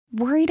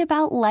Worried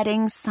about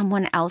letting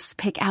someone else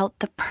pick out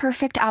the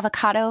perfect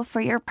avocado for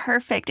your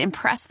perfect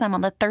impress them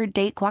on the third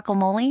date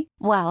guacamole?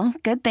 Well,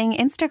 good thing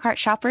Instacart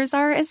shoppers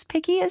are as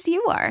picky as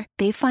you are.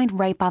 They find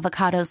ripe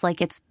avocados like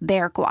it's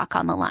their guac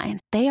on the line.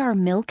 They are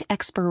milk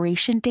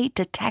expiration date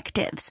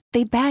detectives.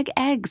 They bag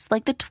eggs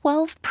like the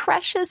 12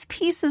 precious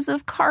pieces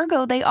of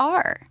cargo they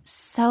are.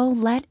 So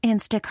let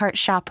Instacart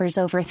shoppers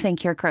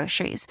overthink your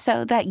groceries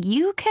so that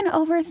you can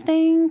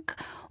overthink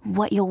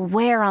what you'll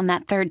wear on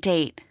that third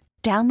date.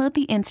 Download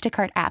the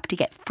Instacart app to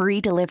get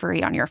free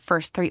delivery on your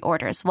first 3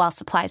 orders while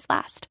supplies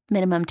last.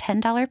 Minimum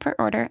 $10 per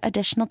order.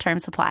 Additional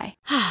terms apply.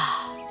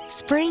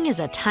 Spring is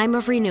a time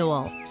of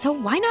renewal, so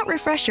why not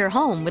refresh your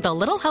home with a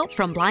little help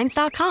from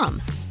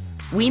Blinds.com?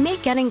 We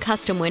make getting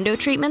custom window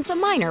treatments a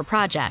minor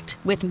project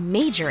with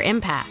major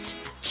impact.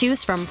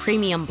 Choose from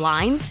premium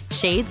blinds,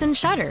 shades, and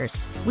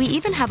shutters. We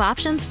even have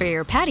options for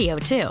your patio,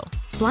 too.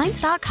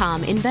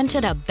 Blinds.com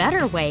invented a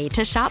better way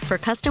to shop for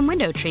custom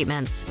window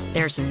treatments.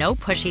 There's no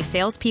pushy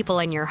salespeople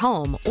in your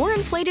home or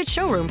inflated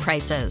showroom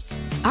prices.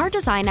 Our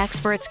design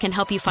experts can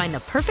help you find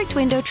the perfect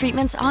window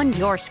treatments on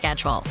your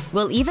schedule.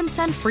 We'll even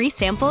send free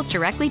samples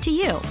directly to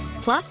you.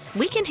 Plus,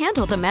 we can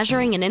handle the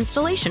measuring and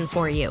installation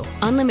for you.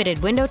 Unlimited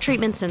window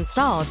treatments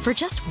installed for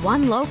just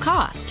one low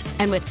cost.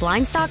 And with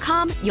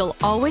Blinds.com, you'll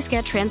always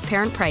get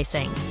transparent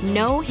pricing.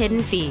 No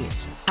hidden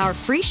fees. Our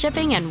free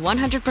shipping and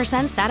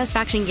 100%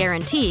 satisfaction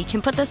guarantee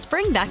can put the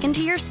spring back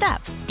into your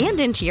step and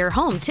into your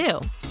home,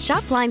 too.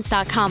 Shop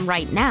Blinds.com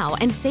right now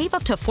and save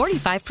up to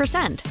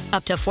 45%.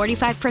 Up to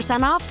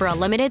 45% off for a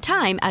limited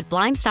time at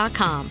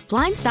Blinds.com.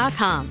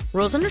 Blinds.com.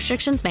 Rules and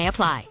restrictions may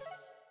apply.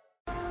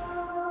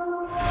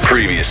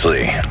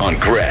 Previously on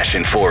Gresh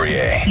and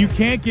Fourier. You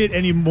can't get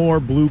any more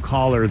blue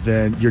collar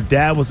than your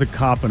dad was a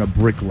cop and a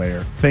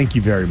bricklayer. Thank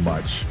you very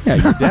much. Yeah,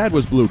 your dad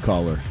was blue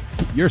collar.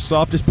 You're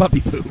soft as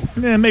puppy poo.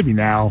 Maybe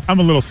now. I'm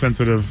a little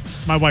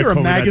sensitive. My wife told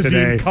me that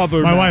today.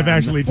 My wife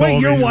actually told me.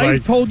 Wait, your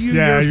wife told you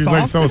you're she was soft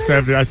like so today?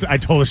 sensitive. I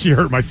told her she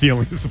hurt my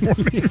feelings this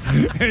morning.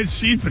 And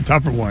she's the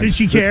tougher one. Did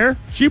she care?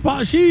 She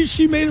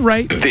made it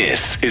right.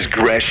 This is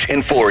Gresh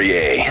and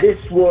Fourier.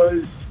 This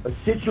was a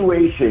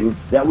situation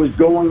that was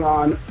going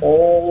on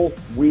all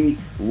week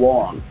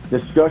long.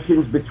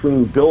 Discussions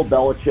between Bill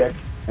Belichick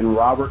and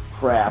Robert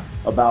Kraft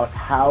about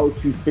how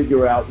to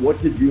figure out what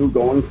to do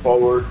going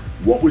forward,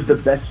 what was the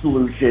best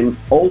solution.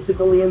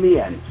 Ultimately, in the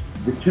end,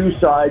 the two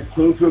sides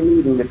came to a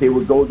meeting that they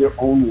would go their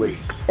own ways,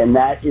 and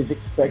that is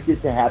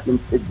expected to happen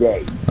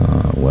today.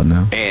 What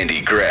now?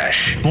 Andy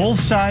Gresh. Both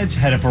sides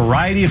had a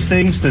variety of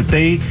things that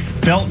they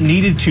felt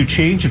needed to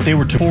change if they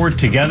were to forward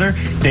together.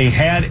 They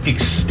had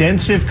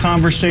extensive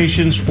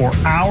conversations for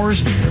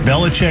hours.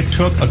 Belichick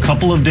took a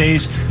couple of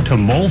days to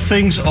mull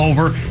things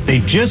over. They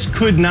just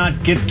could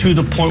not get to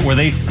the point where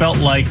they felt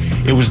like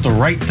it was the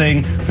right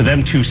thing for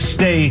them to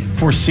stay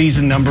for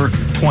season number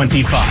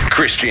 25.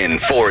 Christian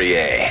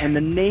Fourier. And the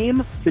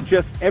name that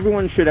just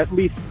everyone should at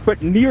least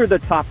put near the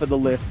top of the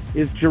list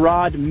is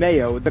Gerard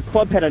Mayo. The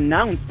club had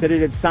announced that it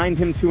had signed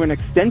him to an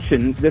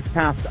extension this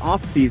past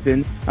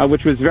offseason,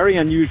 which was very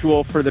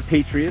unusual for the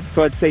Patriots.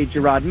 So I'd say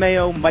Gerard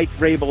Mayo, Mike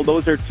Vrabel,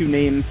 those are two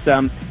names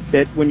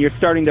that when you're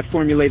starting to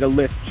formulate a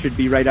list should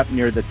be right up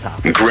near the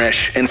top.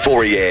 Gresh and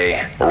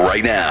Fourier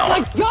right now.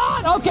 My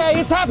God! Okay,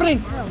 it's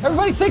happening.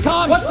 Everybody stay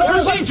calm. What's the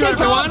procedure,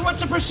 everyone?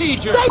 What's the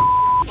procedure? Stay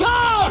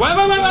calm! Wait.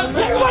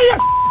 Everybody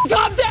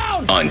calm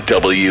down! On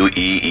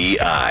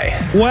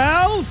WEEI.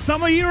 Well,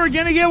 some of you are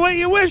going to get what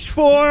you wish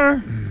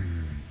for.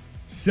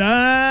 Some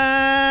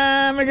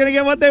are going to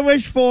get what they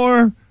wish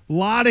for. A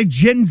lot of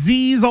Gen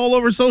Zs all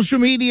over social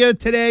media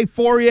today.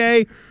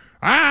 Fourier.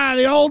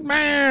 The old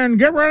man.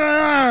 Get rid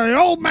of the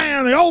old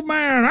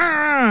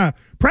man.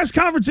 Press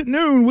conference at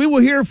noon. We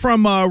will hear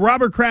from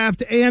Robert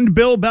Kraft and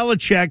Bill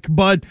Belichick,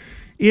 but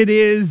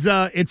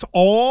it's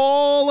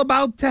all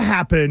about to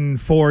happen,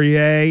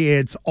 Fourier.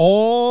 It's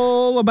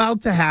all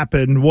about to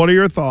happen. What are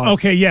your thoughts?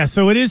 Okay, yeah,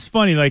 so it is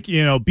funny. Like,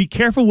 be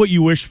careful what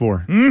you wish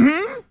for.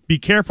 Mm-hmm. Be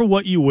careful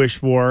what you wish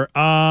for.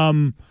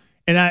 And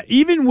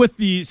even with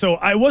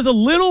I was a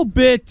little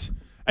bit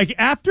like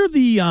after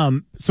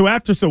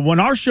when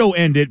our show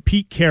ended,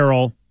 Pete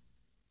Carroll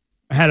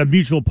had a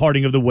mutual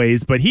parting of the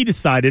ways, but they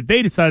decided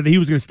that he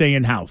was going to stay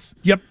in-house.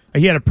 Yep.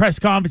 He had a press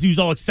conference. He was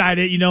all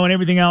excited, and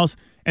everything else.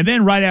 And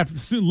then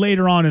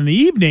later on in the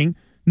evening,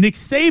 Nick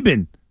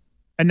Saban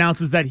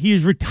announces that he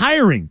is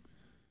retiring.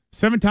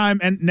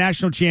 7-time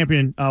national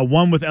champion,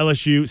 1 with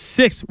LSU,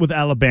 6 with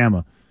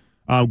Alabama.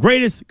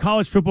 Greatest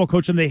college football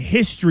coach in the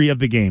history of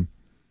the game.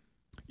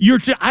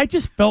 I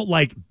just felt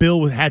like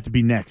Bill had to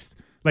be next.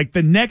 Like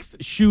the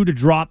next shoe to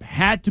drop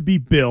had to be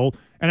Bill.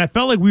 And I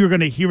felt like we were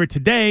going to hear it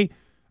today.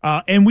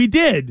 And we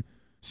did.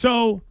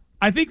 So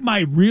I think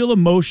my real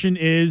emotion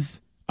is...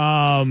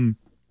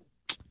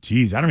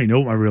 Geez, I don't even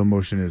know what my real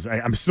emotion is.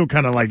 I'm still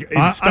kind of like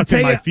stuck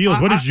in my feels.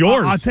 What is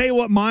yours? I'll tell you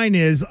what mine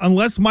is.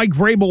 Unless Mike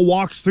Vrabel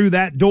walks through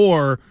that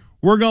door,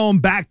 we're going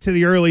back to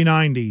the early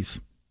 90s.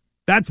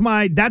 That's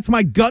my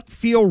gut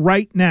feel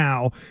right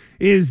now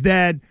is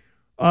that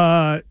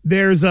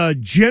there's a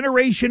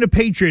generation of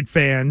Patriot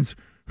fans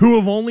who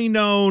have only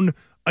known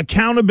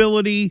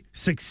accountability,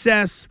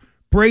 success,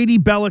 Brady,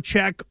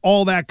 Belichick,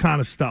 all that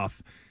kind of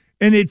stuff.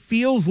 And it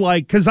feels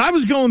like, because I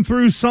was going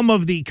through some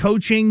of the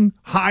coaching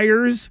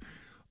hires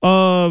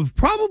of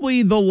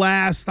probably the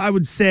last, I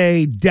would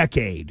say,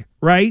 decade,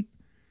 right?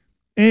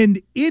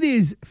 And it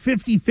is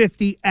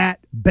 50-50 at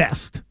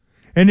best.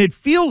 And it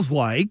feels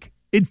like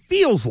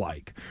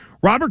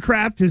Robert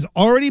Kraft has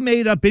already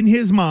made up in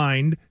his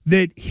mind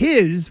that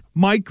his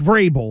Mike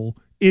Vrabel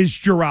is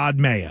Jerod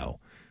Mayo.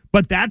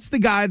 But that's the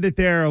guy that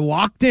they're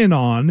locked in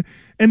on,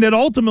 and that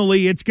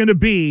ultimately it's going to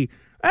be,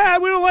 we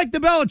don't like the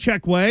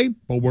Belichick way,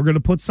 but we're going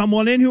to put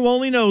someone in who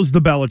only knows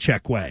the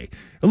Belichick way.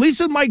 At least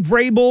with Mike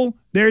Vrabel,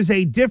 there's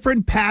a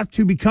different path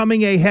to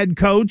becoming a head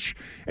coach.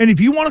 And if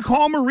you want to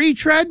call him a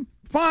retread,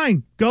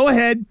 fine, go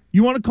ahead.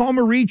 You want to call him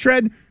a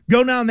retread,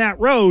 go down that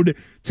road.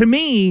 To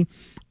me,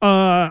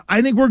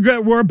 I think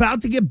we're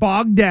about to get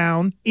bogged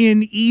down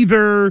in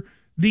either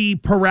the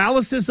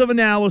paralysis of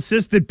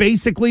analysis that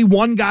basically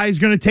one guy is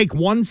going to take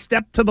one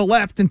step to the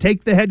left and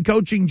take the head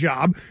coaching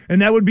job,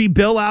 and that would be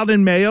Bill out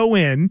and Mayo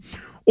in,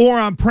 or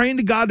I'm praying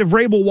to God that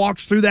Vrabel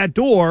walks through that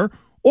door,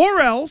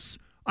 or else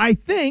I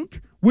think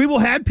we will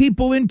have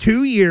people in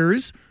 2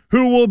 years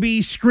who will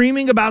be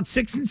screaming about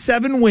 6 and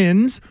 7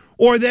 wins,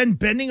 or then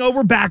bending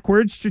over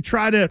backwards to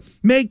try to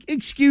make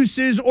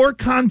excuses or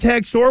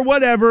context or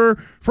whatever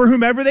for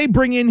whomever they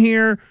bring in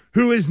here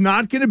who is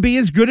not going to be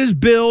as good as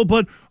Bill,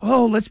 but,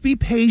 let's be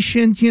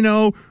patient,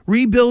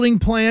 rebuilding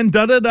plan,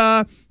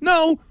 da-da-da.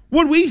 No,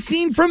 what we've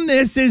seen from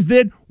this is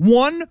that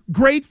one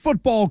great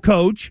football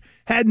coach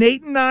had an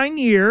 8-9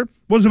 year,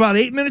 was about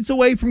 8 minutes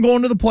away from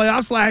going to the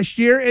playoffs last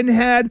year, and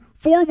had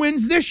 4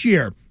 wins this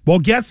year. Well,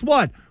 guess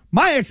what?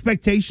 My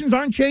expectations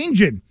aren't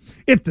changing.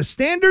 If the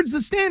standard's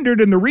the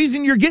standard and the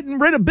reason you're getting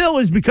rid of Bill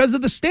is because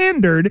of the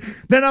standard,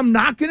 then I'm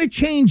not going to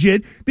change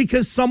it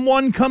because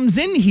someone comes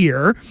in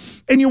here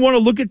and you want to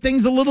look at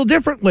things a little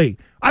differently.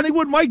 I think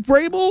with Mike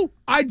Vrabel,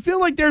 I'd feel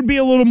like there'd be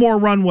a little more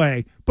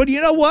runway. But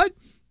you know what?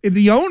 If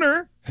the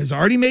owner has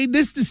already made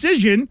this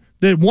decision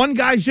that one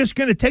guy's just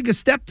going to take a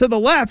step to the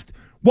left,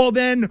 well,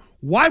 then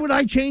why would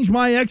I change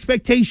my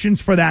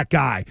expectations for that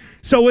guy?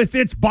 So if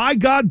it's, by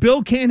God,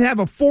 Bill can't have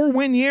a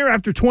 4-win year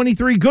after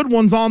 23 good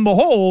ones on the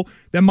whole,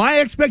 then my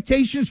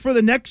expectations for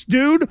the next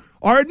dude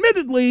are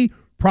admittedly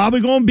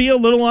probably going to be a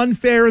little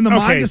unfair in the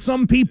mind of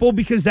some people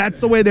because that's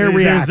the way they're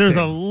reacting. There's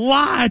a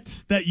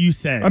lot that you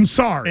said. I'm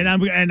sorry. I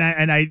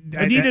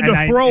needed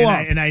to throw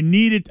up. I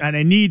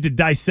need to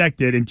dissect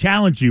it and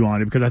challenge you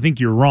on it because I think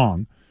you're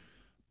wrong.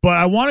 But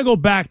I want to go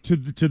back to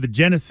the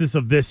genesis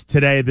of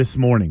this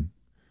morning.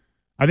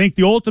 I think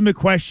the ultimate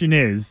question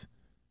is,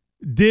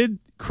 did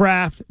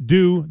Kraft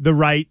do the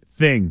right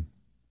thing?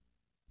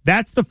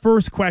 That's the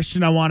first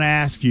question I want to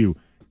ask you.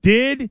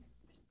 Did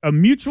a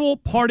mutual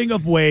parting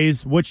of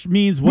ways, which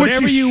means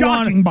whatever you want.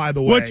 Which is shocking, by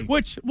the way.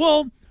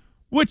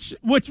 Which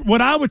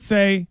what I would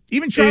say.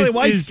 Even Charlie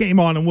Weiss came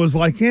on and was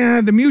like,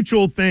 the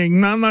mutual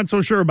thing, I'm not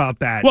so sure about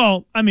that.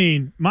 Well, I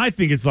mean, my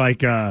thing is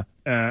like, I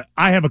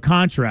have a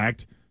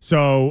contract.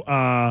 So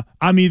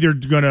I'm either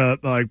going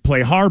to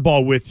play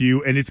hardball with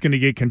you and it's going to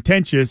get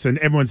contentious and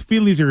everyone's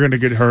feelings are going to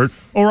get hurt,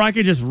 or I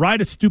could just write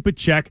a stupid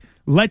check,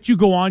 let you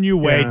go on your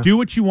way, do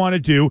what you want to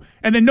do,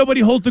 and then nobody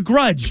holds a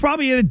grudge.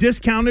 Probably at a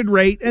discounted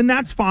rate, and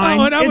that's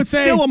fine. And I would it's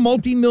say, still a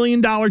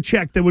multi-million-dollar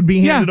check that would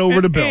be handed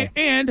over to Bill.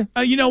 And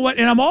you know what?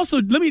 And I'm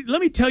also let me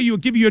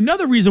give you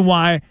another reason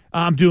why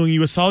I'm doing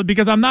you a solid,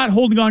 because I'm not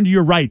holding on to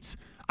your rights.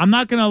 I'm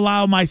not going to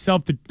allow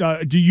myself to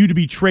you to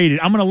be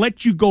traded. I'm going to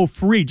let you go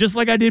free, just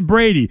like I did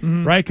Brady,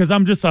 right? Because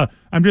I'm just a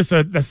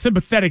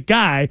sympathetic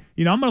guy.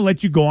 I'm going to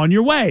let you go on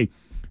your way.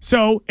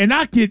 So, and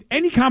not get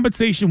any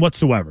compensation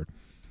whatsoever.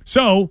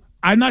 So,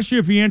 I'm not sure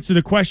if you answered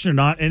the question or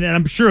not, and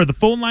I'm sure the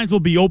phone lines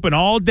will be open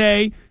all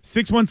day.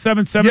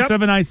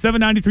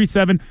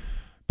 617-779-7937.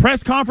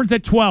 Press conference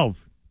at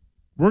 12.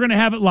 We're going to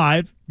have it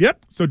live.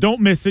 Yep. So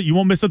don't miss it. You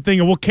won't miss a thing,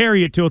 and we'll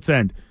carry it till its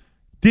end.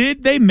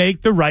 Did they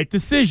make the right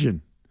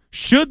decision?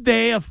 Should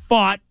they have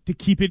fought to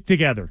keep it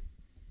together?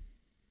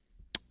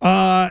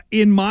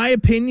 In my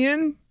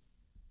opinion,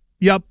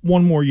 yep,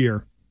 one more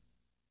year.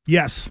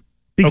 Yes.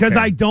 Because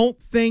I don't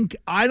think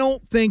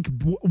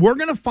we're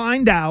going to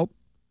find out,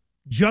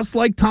 just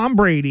like Tom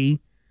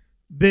Brady,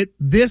 that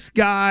this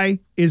guy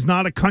is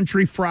not a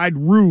country fried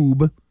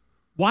rube.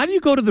 Why do you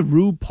go to the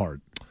rube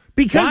part?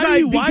 Because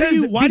why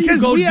do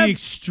you go to the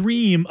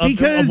extreme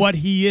of what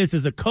he is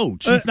as a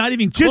coach? He's not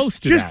even close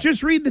to that.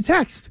 Just read the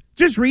text.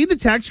 Just read the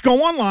text.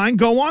 Go online.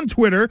 Go on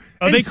Twitter.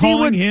 Are they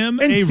calling him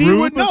a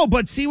rube? No,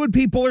 but see what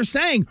people are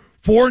saying.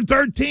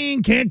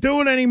 4-13, can't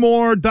do it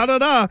anymore.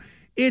 Da-da-da.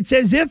 It's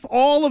as if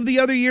all of the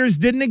other years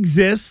didn't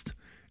exist.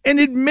 And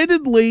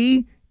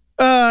admittedly,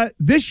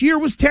 this year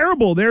was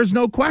terrible. There's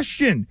no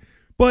question.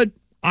 But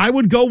I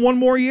would go one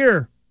more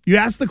year. You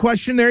asked the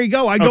question. There you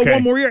go. I go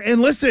one more year.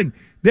 And listen,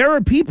 there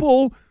are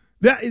people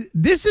that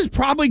this is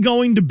probably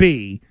going to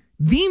be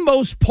the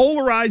most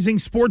polarizing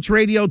sports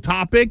radio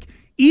topic,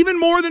 even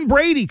more than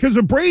Brady. Because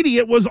of Brady,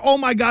 it was, oh,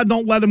 my God,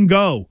 don't let him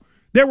go.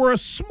 There were a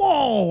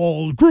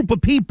small group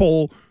of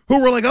people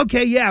who were like,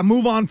 okay, yeah,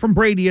 move on from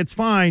Brady. It's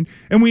fine.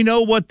 And we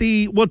know what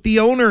the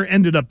owner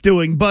ended up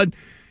doing. But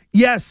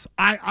yes,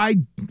 I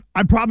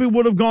probably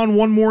would have gone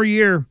one more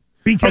year.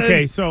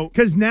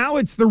 Because now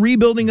it's the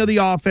rebuilding of the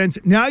offense.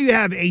 Now you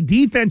have a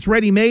defense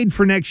ready-made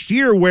for next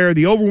year where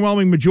the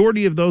overwhelming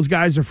majority of those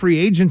guys are free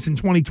agents in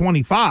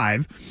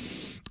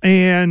 2025.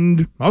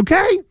 And,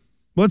 okay,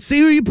 let's see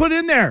who you put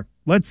in there.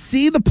 Let's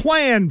see the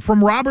plan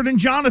from Robert and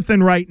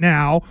Jonathan right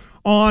now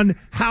on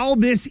how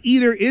this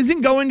either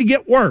isn't going to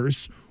get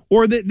worse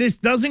or that this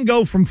doesn't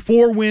go from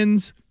 4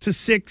 wins to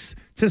 6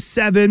 to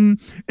 7,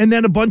 and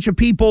then a bunch of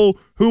people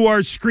who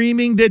are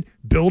screaming that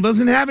Bill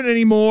doesn't have it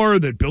anymore, or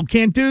that Bill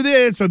can't do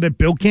this, or that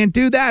Bill can't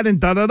do that,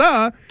 and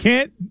da-da-da.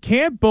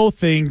 Can't both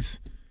things,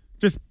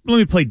 just let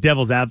me play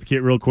devil's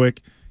advocate real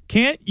quick.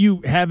 Can't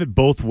you have it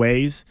both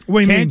ways?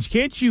 What do you mean?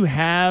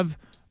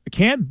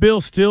 Can't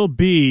Bill still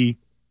be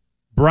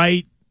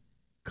bright,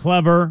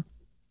 clever,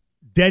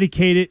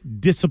 dedicated,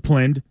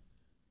 disciplined,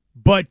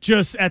 but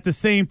just at the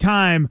same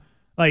time,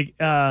 like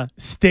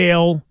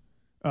stale,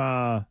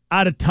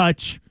 out of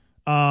touch,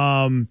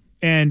 and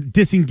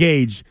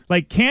disengaged?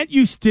 Like, can't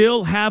you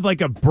still have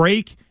like a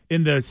break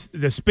in the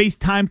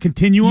space-time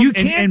continuum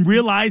and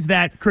realize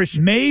that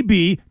Christian,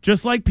 maybe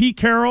just like Pete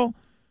Carroll,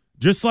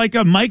 just like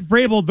a Mike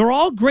Vrabel, they're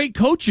all great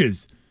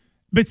coaches,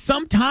 but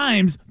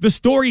sometimes the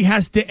story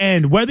has to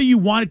end, whether you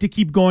want it to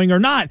keep going or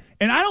not.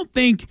 And I don't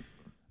think,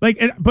 but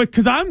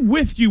because I'm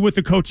with you with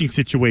the coaching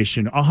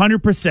situation,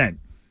 100%.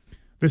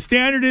 The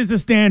standard is the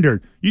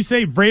standard. You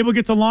say Vrabel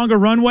gets a longer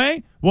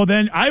runway, well,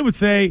 then I would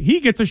say he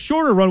gets a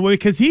shorter runway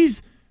because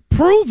he's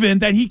proven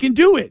that he can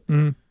do it.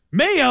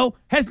 Mayo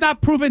has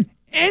not proven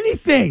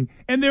anything,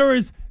 and there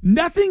is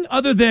nothing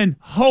other than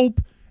hope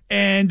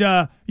and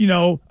that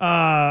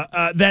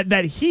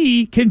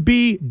he can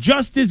be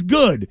just as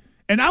good.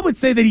 And I would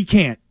say that he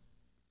can't.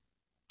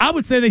 I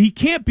would say that he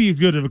can't be as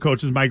good of a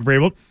coach as Mike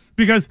Vrabel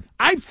because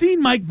I've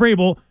seen Mike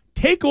Vrabel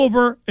take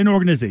over an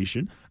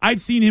organization.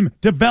 I've seen him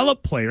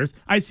develop players.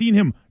 I've seen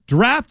him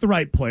draft the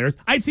right players.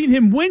 I've seen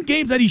him win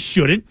games that he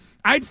shouldn't.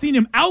 I've seen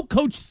him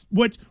outcoach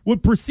what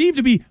would perceive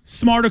to be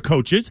smarter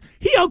coaches.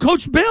 He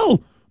outcoached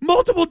Bill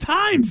multiple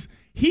times.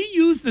 He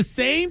used the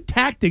same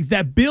tactics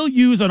that Bill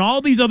used on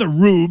all these other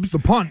rubes. The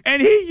punt.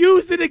 And he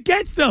used it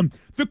against them.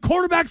 The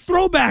quarterback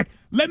throwback.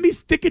 Let me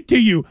stick it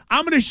to you.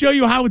 I'm going to show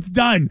you how it's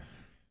done.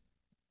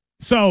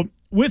 So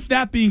with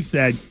that being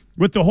said,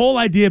 with the whole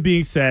idea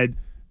being said,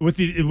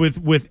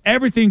 with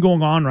everything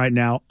going on right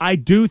now, I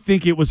do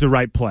think it was the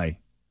right play.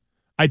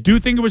 I do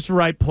think it was the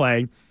right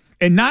play,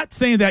 and not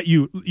saying that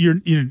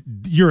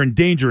you're in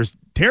dangerous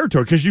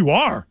territory because you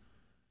are.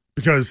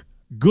 Because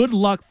good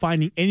luck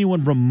finding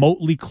anyone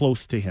remotely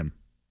close to him.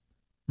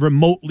 But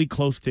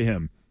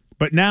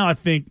now I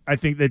think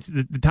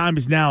that the time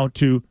is now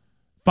to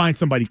find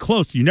somebody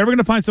close. You're never going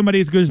to find somebody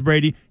as good as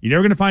Brady. You're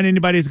never going to find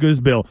anybody as good as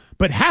Bill.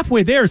 But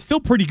halfway there is still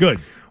pretty good.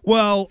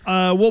 Well,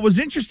 what was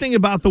interesting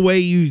about the way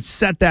you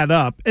set that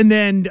up, and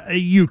then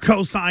you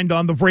co-signed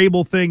on the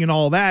Vrabel thing and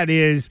all that,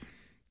 is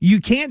you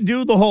can't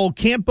do the whole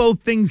can't both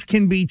things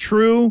can be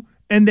true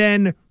and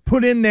then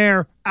put in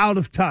there out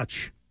of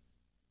touch.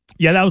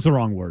 Yeah, that was the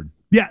wrong word.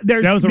 Yeah,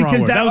 that was the wrong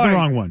word. That was the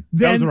wrong one.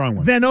 That was the wrong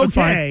one. Then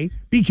okay,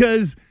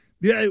 because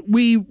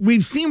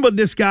we've seen what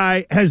this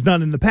guy has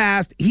done in the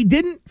past. He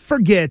didn't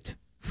forget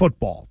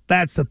football.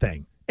 That's the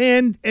thing.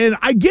 And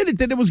I get it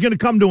that it was going to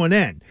come to an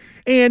end.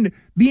 And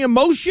the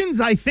emotions,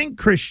 I think,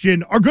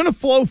 Christian, are going to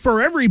flow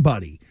for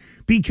everybody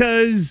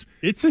because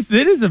it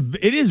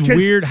is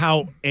weird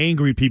how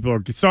angry people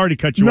are. Sorry to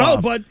cut you off.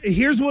 No, but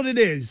here's what it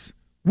is.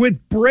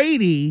 With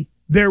Brady,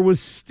 there was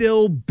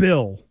still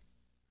Bill.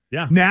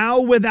 Yeah. Now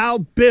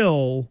without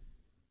Bill,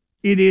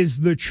 it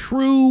is the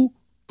true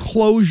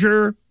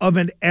closure of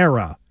an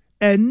era.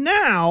 And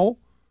now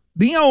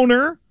the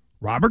owner,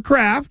 Robert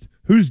Kraft,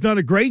 who's done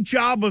a great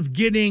job of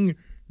getting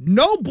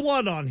no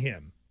blood on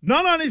him,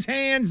 none on his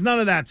hands,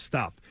 none of that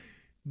stuff.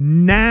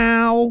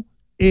 Now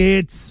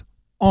it's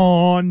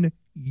on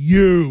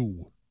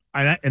you.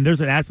 And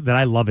there's an asset that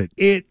I love it.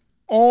 It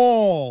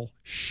all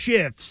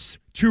shifts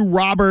to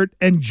Robert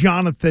and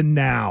Jonathan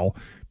now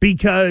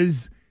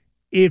because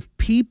if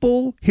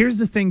people, here's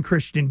the thing,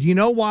 Christian, do you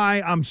know why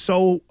I'm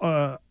so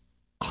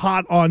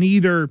hot on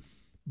either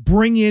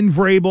bring in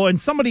Vrabel, and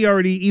somebody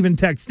already even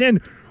texted in,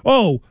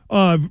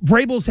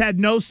 Vrabel's had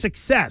no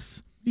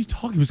success. What are you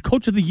talking? He was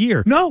coach of the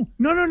year. No.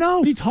 What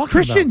are you talking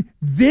Christian, about?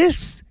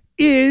 This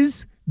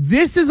is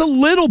a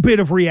little bit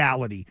of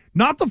reality,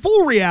 not the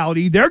full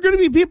reality. There are going to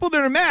be people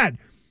that are mad.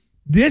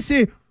 This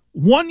is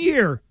 1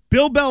 year,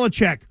 Bill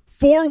Belichick,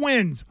 4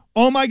 wins.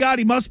 Oh, my God,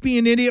 he must be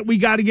an idiot. We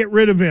got to get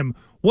rid of him.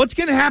 What's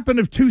going to happen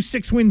if 2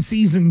 6-win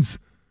seasons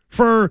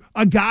for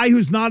a guy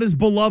who's not as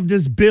beloved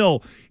as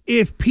Bill?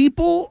 If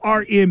people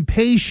are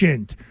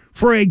impatient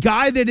for a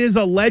guy that is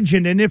a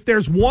legend, and if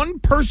there's one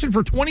person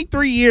for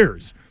 23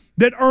 years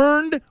that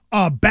earned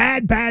a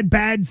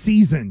bad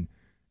season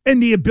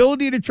and the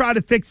ability to try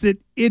to fix it,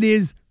 it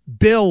is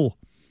Bill.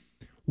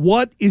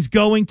 What is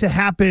going to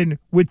happen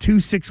with 2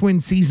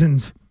 6-win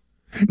seasons?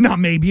 Now,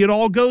 maybe it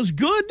all goes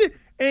good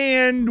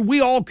and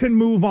we all can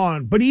move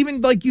on. But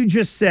even like you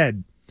just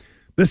said,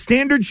 the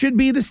standard should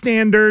be the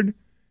standard.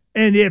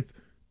 And if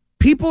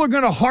people are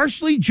going to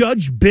harshly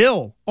judge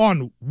Bill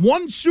on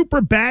one super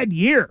bad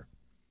year,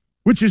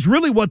 which is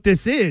really what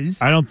this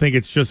is. I don't think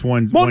it's just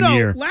one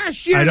year.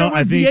 Last year there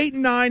was the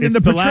 8-9 and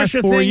the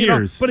Patricia thing.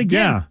 Years. But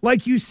again,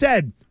 like you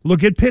said,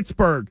 look at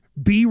Pittsburgh.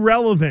 Be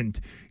relevant.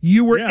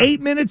 You were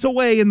 8 minutes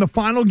away in the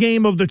final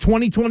game of the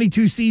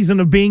 2022 season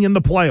of being in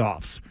the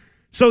playoffs.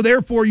 So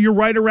therefore, you're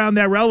right around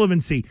that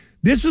relevancy.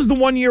 This was the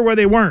 1 year where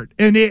they weren't.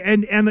 And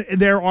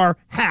there are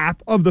half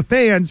of the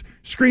fans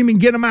screaming,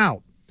 get them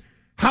out.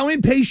 How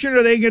impatient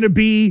are they going to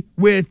be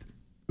with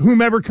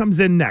whomever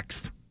comes in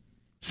next?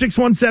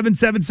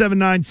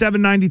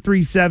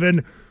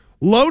 617-779-7937.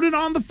 Loaded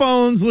on the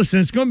phones. Listen,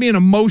 it's going to be an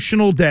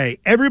emotional day.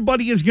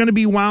 Everybody is going to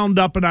be wound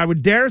up, and I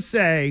would dare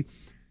say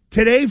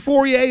today,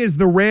 Fourier, is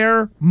the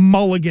rare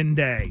mulligan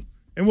day.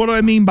 And what do I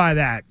mean by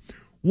that?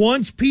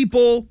 Once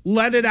people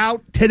let it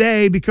out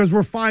today because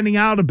we're finding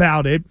out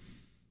about it,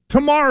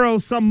 tomorrow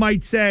some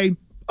might say,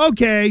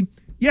 okay,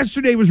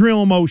 yesterday was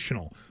real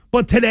emotional,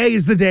 but today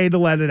is the day to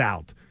let it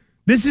out.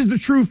 This is the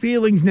true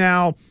feelings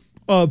now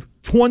of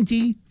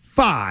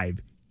 25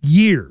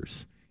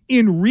 years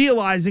in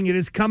realizing it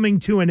is coming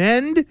to an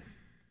end.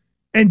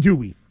 And do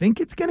we think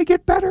it's going to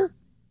get better?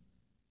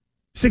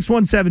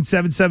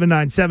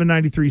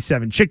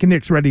 617-779-7937. Chicken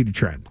Nick's ready to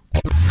trend.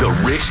 The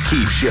Rich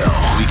Keefe Show,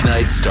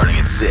 weeknights starting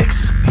at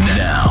 6.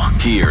 Now,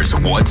 here's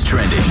what's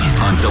trending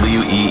on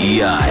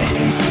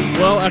WEEI.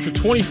 Well, after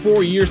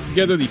 24 years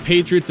together, the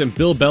Patriots and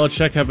Bill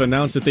Belichick have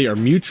announced that they are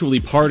mutually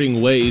parting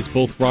ways.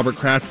 Both Robert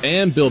Kraft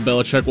and Bill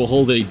Belichick will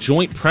hold a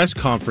joint press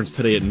conference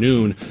today at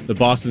noon. The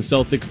Boston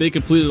Celtics, they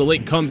completed a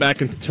late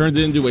comeback and turned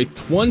it into a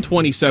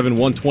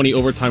 127-120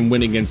 overtime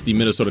win against the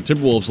Minnesota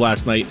Timberwolves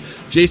last night.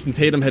 Jason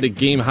Tatum had a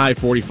game-high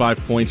 45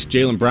 points.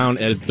 Jaylen Brown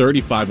added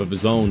 35 of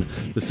his own.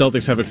 The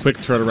Celtics have a quick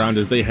turnaround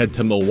as they head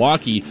to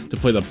Milwaukee to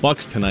play the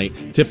Bucks tonight.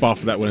 Tip-off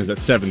for that one is at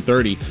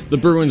 7:30. The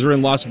Bruins are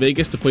in Las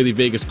Vegas to play the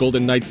Vegas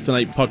Golden Knights tonight.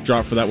 Puck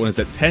drop for that one is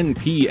at 10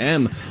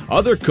 p.m.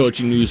 Other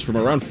coaching news from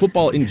around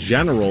football in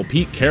general.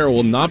 Pete Carroll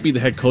will not be the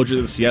head coach of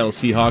the Seattle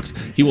Seahawks.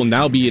 He will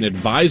now be an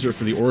advisor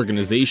for the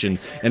organization.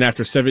 And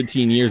after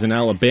 17 years in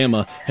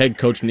Alabama, head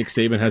coach Nick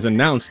Saban has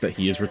announced that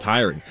he is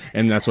retiring.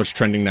 And that's what's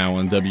trending now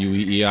on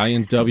WEEI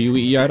and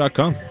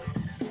WEEI.com.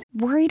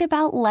 Worried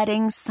about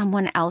letting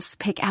someone else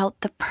pick out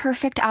the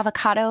perfect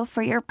avocado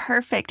for your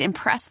perfect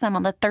impress them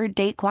on the third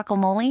date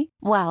guacamole?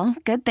 Well,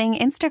 good thing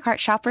Instacart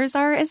shoppers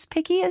are as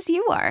picky as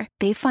you are.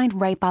 They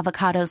find ripe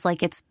avocados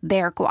like it's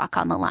their guac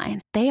on the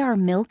line. They are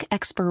milk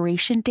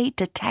expiration date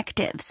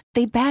detectives.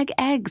 They bag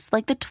eggs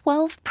like the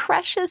 12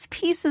 precious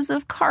pieces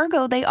of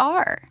cargo they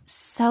are.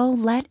 So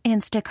let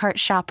Instacart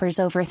shoppers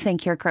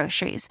overthink your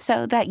groceries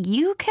so that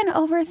you can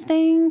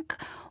overthink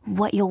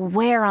what you'll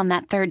wear on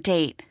that third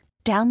date.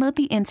 Download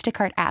the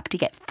Instacart app to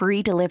get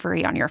free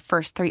delivery on your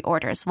first 3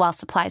 orders while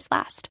supplies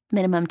last.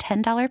 Minimum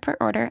 $10 per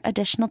order.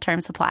 Additional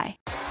terms apply.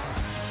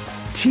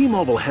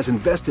 T-Mobile has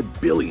invested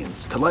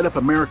billions to light up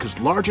America's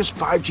largest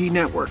 5G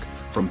network,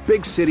 from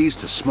big cities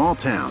to small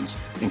towns,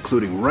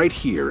 including right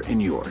here in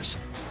yours.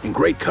 And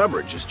great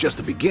coverage is just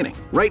the beginning.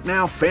 Right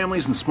now,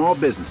 families and small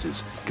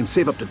businesses can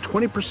save up to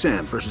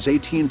 20% versus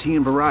AT&T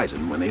and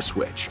Verizon when they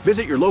switch.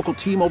 Visit your local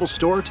T-Mobile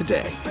store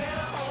today.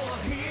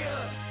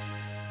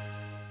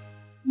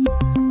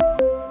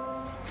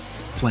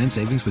 Plan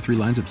savings with 3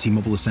 lines of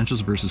T-Mobile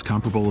Essentials versus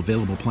comparable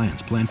available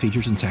plans. Plan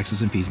features and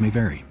taxes and fees may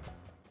vary.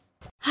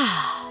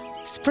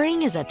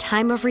 Spring is a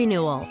time of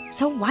renewal,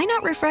 so why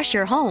not refresh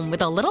your home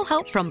with a little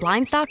help from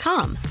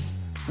Blinds.com?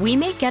 We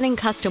make getting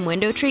custom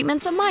window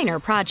treatments a minor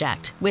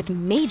project with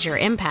major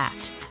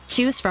impact.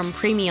 Choose from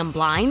premium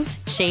blinds,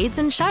 shades,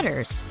 and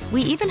shutters.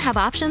 We even have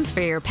options for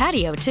your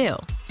patio, too.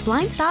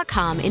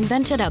 Blinds.com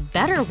invented a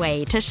better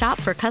way to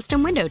shop for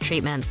custom window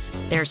treatments.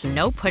 There's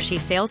no pushy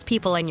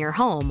salespeople in your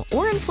home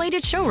or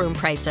inflated showroom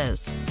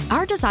prices.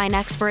 Our design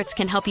experts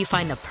can help you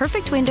find the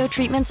perfect window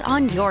treatments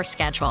on your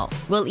schedule.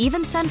 We'll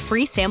even send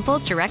free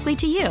samples directly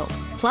to you.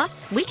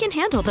 Plus, we can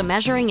handle the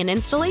measuring and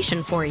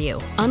installation for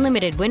you.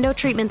 Unlimited window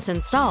treatments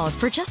installed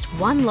for just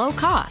one low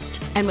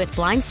cost. And with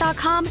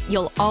Blinds.com,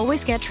 you'll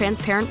always get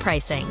transparent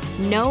pricing.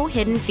 No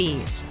hidden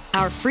fees.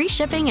 Our free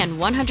shipping and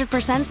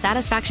 100%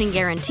 satisfaction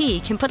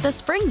guarantee can put the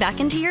spring back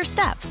into your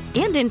step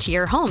and into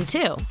your home,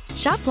 too.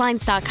 Shop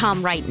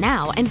Blinds.com right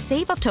now and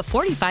save up to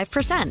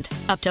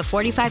 45%. Up to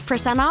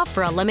 45% off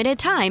for a limited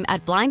time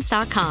at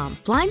Blinds.com.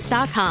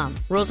 Blinds.com.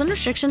 Rules and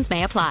restrictions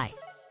may apply.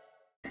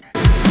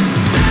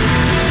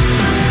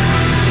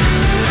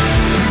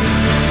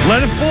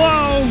 Let it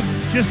flow.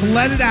 Just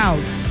let it out.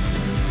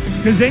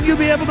 Because then you'll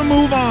be able to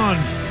move on.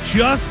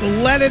 Just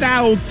let it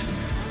out.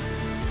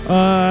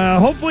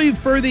 Hopefully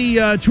for the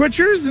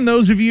Twitchers and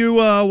those of you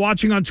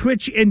watching on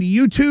Twitch and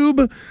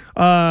YouTube,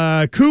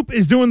 Coop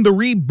is doing the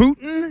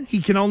rebooting. He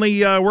can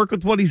only work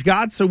with what he's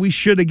got, so we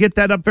should get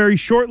that up very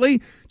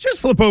shortly.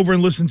 Just flip over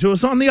and listen to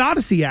us on the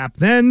Odyssey app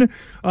then,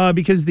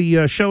 because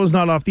the show is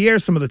not off the air.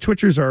 Some of the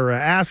Twitchers are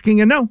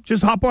asking, and no,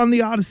 just hop on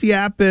the Odyssey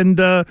app and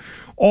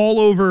all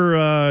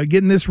over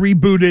getting this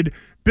rebooted.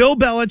 Bill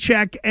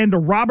Belichick and a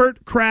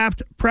Robert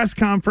Kraft press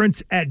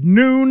conference at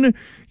noon.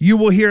 You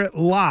will hear it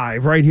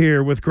live right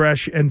here with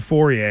Gresh and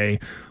Fourier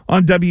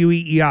on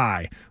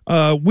WEEI.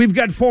 We've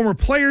got former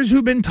players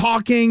who've been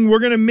talking. We're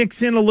going to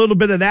mix in a little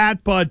bit of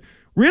that, but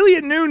really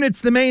at noon,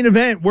 it's the main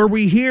event where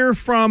we hear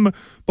from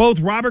both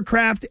Robert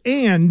Kraft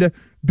and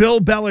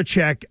Bill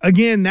Belichick.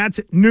 Again, that's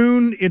at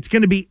noon. It's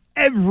going to be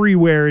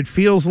everywhere. It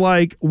feels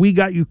like we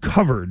got you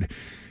covered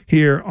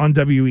here on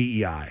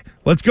WEEI.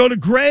 Let's go to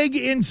Greg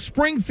in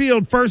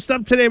Springfield. First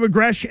up today with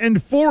Gresh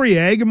and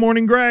Fourier. Good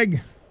morning, Greg.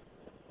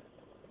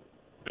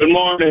 Good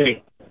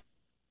morning.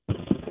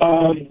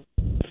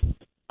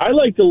 I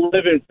like to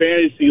live in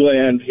fantasy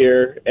land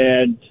here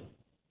and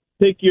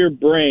pick your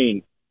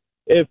brain.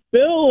 If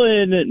Bill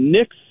and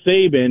Nick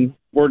Saban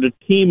were to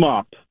team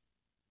up,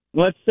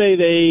 let's say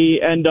they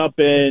end up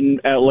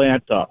in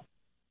Atlanta.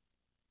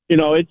 You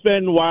know, it's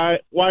been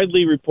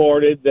widely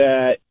reported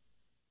that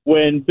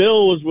when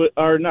Bill was with,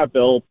 or not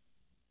Bill,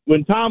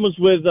 when Tom was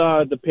with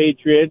the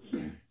Patriots,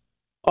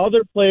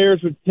 other players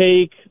would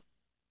take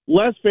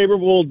less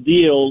favorable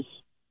deals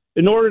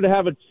in order to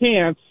have a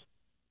chance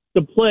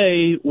to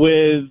play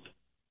with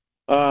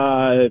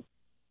Tom.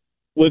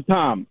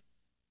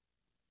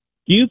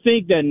 Do you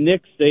think that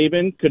Nick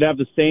Saban could have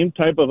the same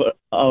type of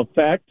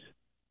effect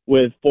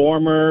with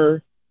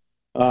former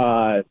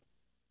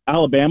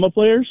Alabama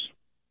players?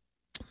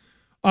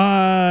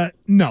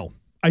 No.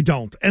 I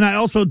don't. And I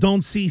also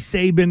don't see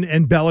Saban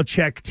and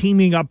Belichick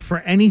teaming up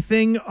for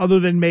anything other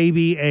than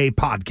maybe a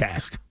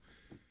podcast.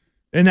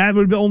 And that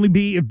would only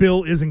be if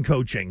Bill isn't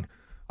coaching.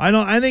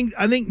 I think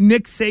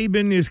Nick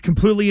Saban is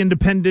completely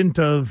independent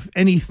of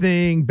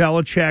anything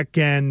Belichick,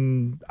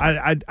 and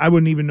I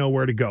wouldn't even know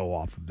where to go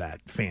off of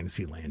that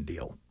Fantasyland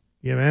deal.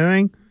 You have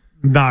anything?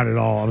 Not at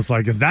all. I was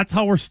like, is that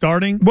how we're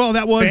starting? Well,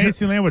 that was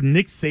Fantasyland with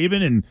Nick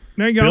Saban and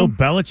there you Bill go.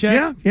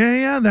 Belichick?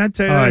 Yeah. That's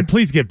all right,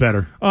 please get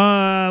better.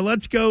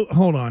 Let's go.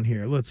 Hold on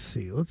here. Let's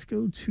see. Let's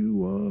go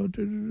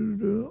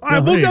to. All right,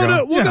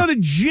 we'll go to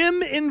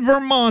Jim in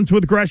Vermont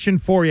with Gresh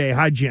and Fourier.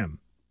 Hi, Jim.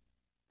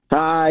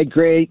 Hi,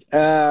 great.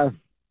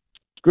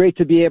 Great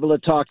to be able to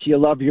talk to you.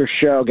 Love your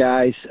show,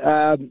 guys.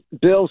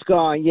 Bill's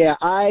gone. Yeah,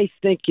 I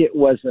think it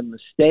was a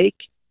mistake.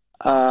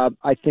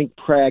 I think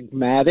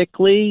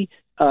pragmatically,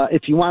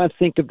 if you want to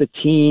think of the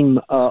team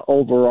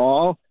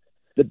overall,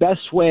 the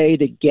best way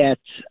to get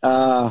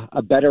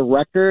a better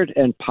record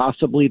and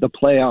possibly the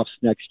playoffs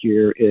next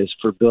year is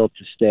for Bill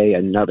to stay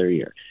another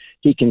year.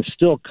 He can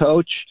still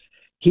coach.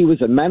 He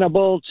was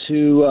amenable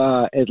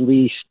to at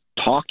least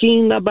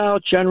talking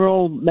about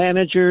general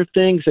manager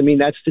things. I mean,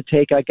 that's the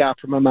take I got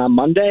from him on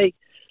Monday.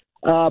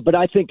 But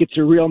I think it's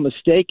a real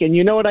mistake. And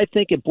you know what I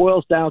think? It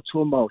boils down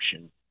to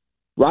emotion.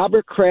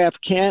 Robert Kraft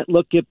can't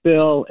look at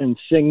Bill and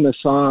sing the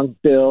song,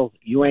 "Bill,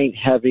 you ain't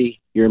heavy,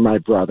 you're my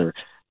brother."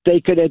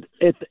 They could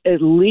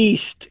at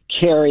least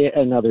carry it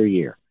another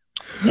year.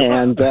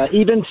 And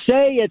even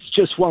say it's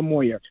just one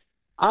more year.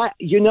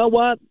 You know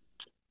what?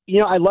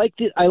 I like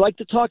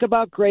to talk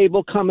about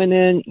Grable coming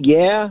in.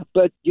 Yeah,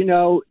 but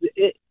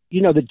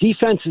the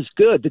defense is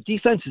good. The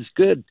defense is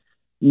good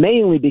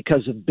mainly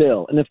because of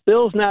Bill. And if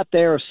Bill's not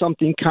there or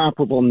something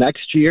comparable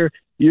next year,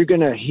 you're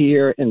going to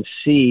hear and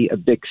see a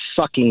big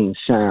sucking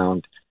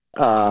sound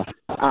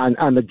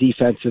on the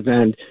defensive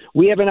end.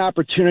 We have an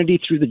opportunity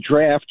through the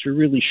draft to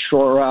really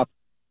shore up.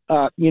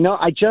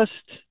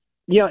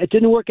 It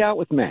didn't work out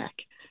with Mac.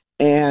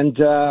 And,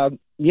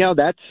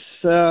 that's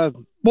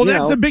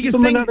the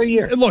biggest thing.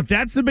 Look,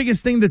 that's the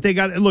biggest thing that they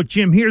got. Look,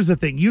 Jim, here's the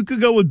thing. You could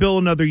go with Bill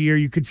another year.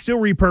 You could still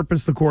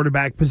repurpose the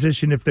quarterback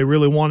position if they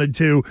really wanted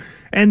to.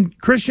 And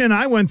Christian and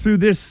I went through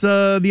this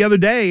the other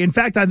day. In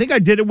fact, I think I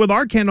did it with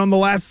Arken on the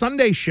last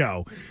Sunday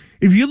show.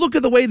 If you look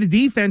at the way the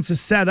defense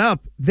is set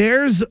up,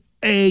 there's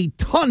a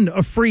ton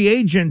of free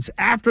agents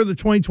after the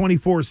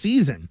 2024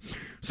 season.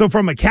 So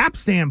from a cap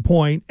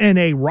standpoint and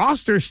a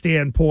roster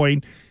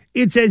standpoint,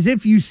 it's as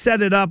if you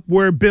set it up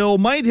where Bill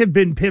might have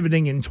been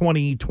pivoting in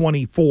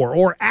 2024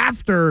 or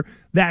after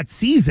that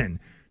season.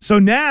 So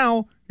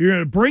now you're going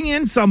to bring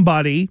in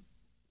somebody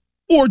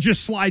or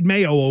just slide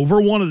Mayo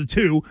over, one of the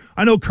two.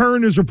 I know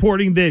Kern is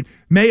reporting that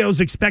Mayo's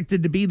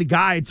expected to be the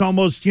guy. It's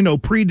almost,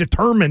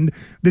 predetermined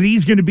that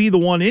he's going to be the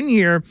one in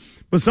here.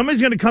 But somebody's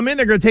going to come in,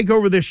 they're going to take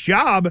over this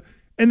job,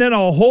 and then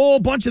a whole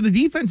bunch of the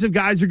defensive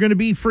guys are going to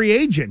be free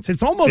agents.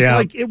 It's almost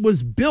like it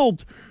was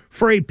built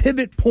for a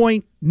pivot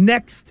point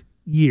next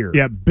year.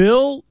 Yeah,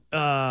 Bill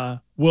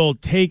will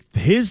take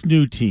his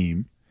new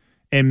team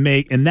and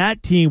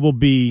that team will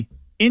be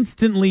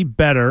instantly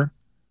better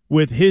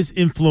with his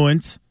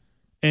influence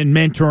and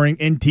mentoring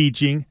and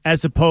teaching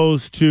as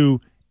opposed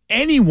to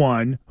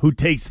anyone who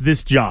takes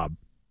this job.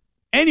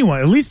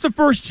 Anyone, at least the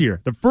first year.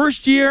 The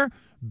first year,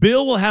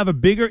 Bill will have a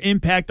bigger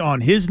impact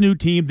on his new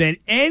team than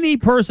any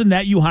person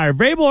that you hire.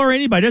 Vrabel or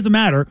anybody, doesn't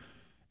matter.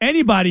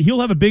 Anybody,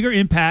 he'll have a bigger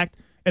impact,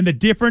 and the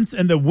difference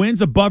and the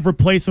wins above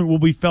replacement will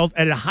be felt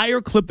at a higher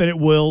clip than it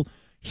will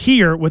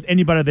here with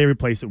anybody they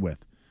replace it with.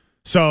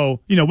 So,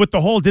 with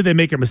the whole did they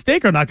make a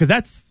mistake or not,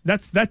 because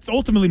that's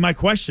ultimately my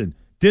question.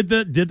 Did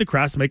the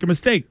Krafts make a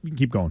mistake? You can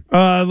keep going.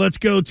 Let's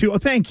go to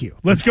thank you.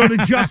 Let's go to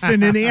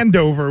Justin in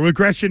Andover with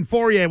Gresh and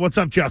Fourier. What's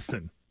up,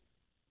 Justin?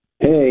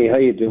 Hey, how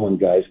you doing,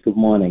 guys? Good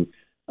morning.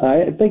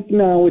 I think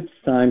now it's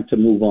time to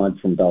move on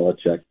from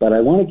Belichick, but I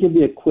want to give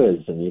you a quiz,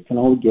 and you can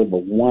only give a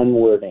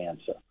one-word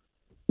answer.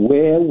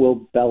 Where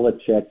will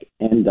Belichick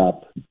end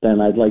up? Then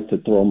I'd like to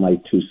throw my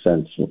 2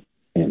 cents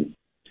in.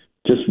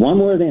 Just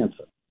one-word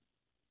answer.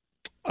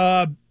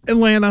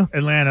 Atlanta.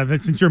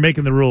 Since you're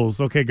making the rules.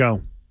 Okay,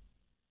 go.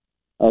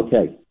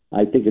 Okay.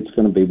 I think it's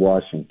going to be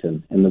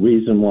Washington, and the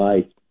reason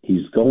why,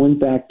 he's going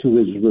back to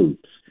his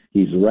roots.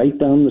 He's right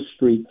down the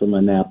street from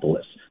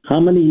Annapolis. How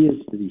many years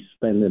did he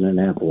spend in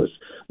Annapolis?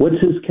 What's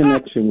his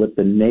connection with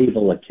the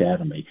Naval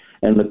Academy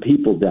and the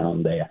people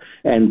down there?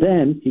 And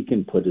then he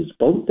can put his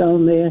boat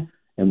down there,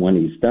 and when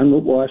he's done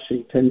with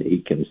Washington,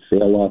 he can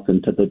sail off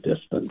into the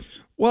distance.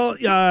 Well,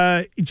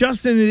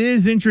 Justin, it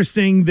is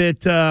interesting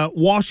that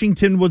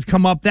Washington would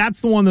come up.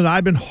 That's the one that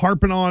I've been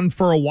harping on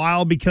for a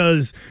while,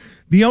 because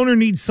the owner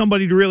needs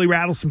somebody to really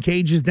rattle some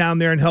cages down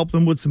there and help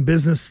them with some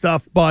business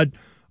stuff. But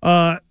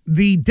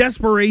the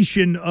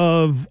desperation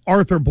of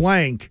Arthur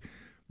Blank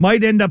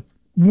might end up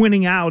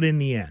winning out in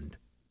the end.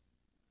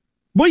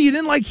 Well, you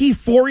didn't like he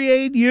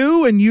Fourier'd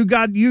you, and you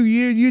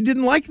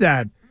didn't like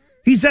that.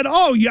 He said,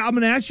 "Oh, yeah, I'm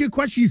going to ask you a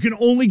question. You can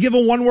only give a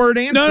one-word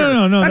answer."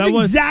 No. That's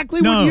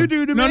exactly what you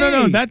do to me.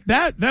 No.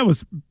 That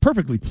was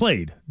perfectly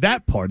played.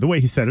 That part, the way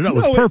he set it up,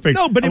 was perfect.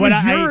 No, but it was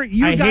I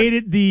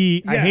hated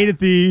the.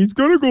 He's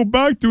going to go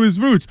back to his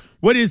roots.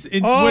 What is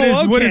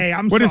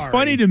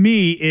funny to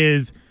me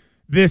is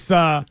this.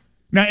 Now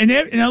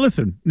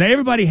listen. Now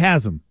everybody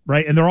has them,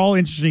 right? And they're all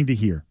interesting to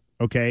hear.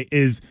 Okay,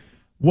 is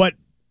what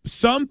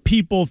some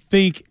people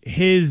think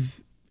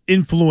his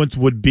influence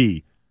would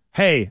be.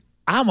 Hey,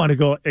 I want to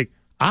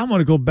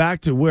go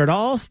back to where it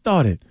all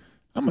started.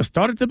 I'm going to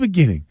start at the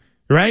beginning,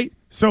 right?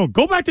 So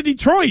go back to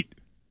Detroit.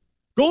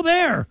 Go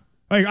there.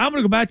 Like I'm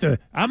going to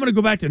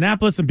go back to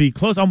Annapolis and be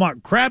close. I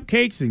want crab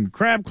cakes and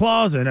crab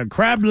claws and a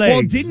crab legs.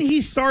 Well, didn't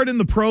he start in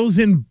the pros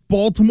in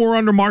Baltimore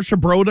under Marsha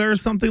Broda or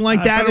something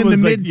like that in the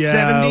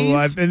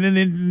mid-70s? And then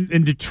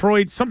in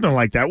Detroit, something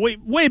like that.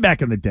 Way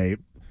back in the day.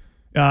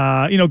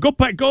 Go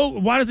back.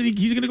 Why doesn't he?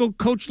 He's going to go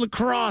coach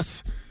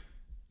lacrosse.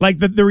 Like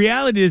the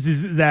reality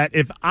is that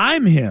if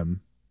I'm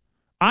him,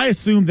 I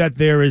assume that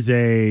there is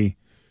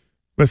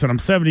listen, I'm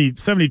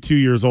 72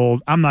 years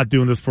old. I'm not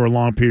doing this for a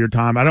long period of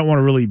time. I don't want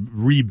to really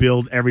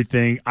rebuild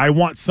everything. I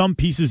want some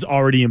pieces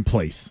already in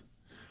place.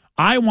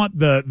 I want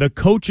the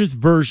coach's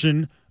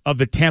version of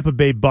the Tampa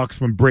Bay Bucks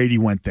when Brady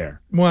went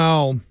there.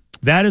 Well,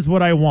 that is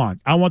what I want.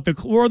 I want the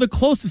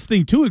closest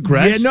thing to it,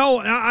 Gresh. Yeah, no,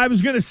 I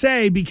was going to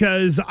say,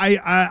 because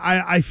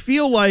I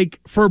feel like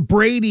for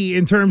Brady,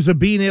 in terms of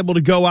being able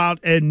to go out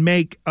and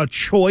make a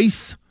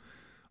choice,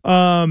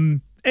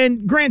 and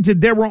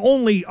granted, there were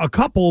only a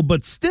couple,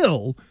 but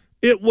still,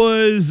 it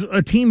was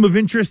a team of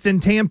interest in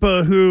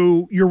Tampa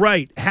who, you're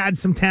right, had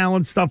some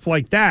talent, stuff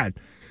like that.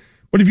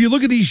 But if you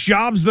look at these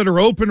jobs that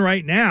are open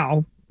right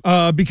now,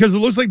 because it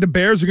looks like the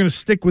Bears are going to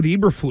stick with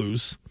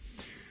Eberflus,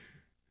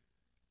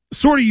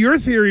 sort of your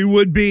theory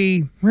would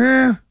be,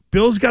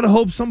 Bill's got to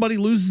hope somebody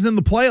loses in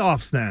the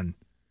playoffs then.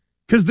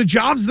 Because the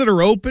jobs that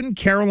are open,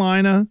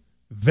 Carolina,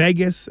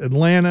 Vegas,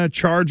 Atlanta,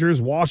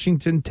 Chargers,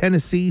 Washington,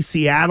 Tennessee,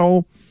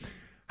 Seattle,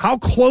 how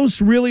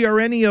close really are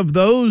any of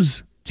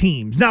those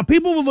teams? Now,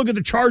 people will look at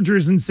the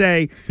Chargers and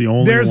say,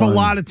 there's a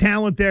lot of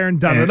talent there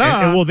and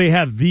da-da-da. And well, they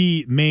have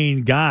the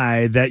main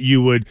guy that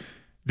you would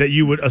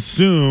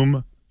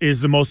assume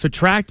is the most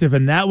attractive,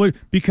 and that would,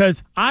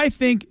 because I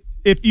think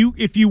if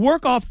you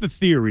work off the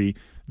theory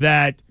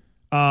that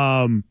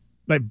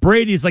like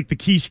Brady is like the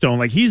keystone,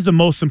 like he's the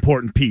most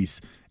important piece,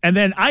 and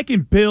then I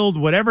can build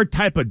whatever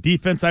type of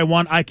defense I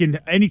want. I can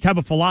any type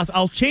of philosophy.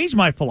 I'll change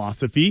my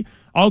philosophy.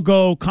 I'll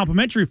go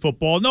complementary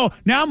football. No,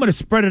 now I'm going to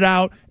spread it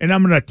out and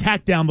I'm going to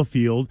attack down the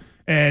field,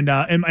 and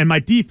my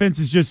defense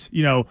is just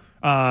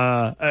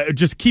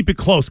just keep it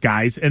close,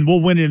 guys, and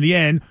we'll win in the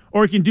end.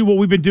 Or you can do what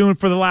we've been doing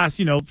for the last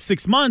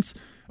 6 months.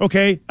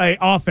 Okay,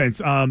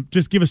 offense,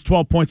 just give us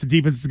 12 points. The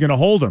defense is going to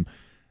hold them.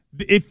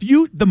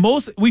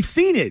 We've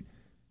seen it.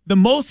 The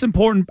most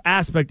important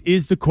aspect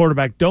is the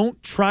quarterback.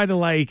 Don't try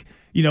to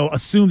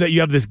assume that you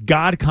have this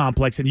God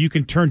complex and you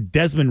can turn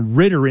Desmond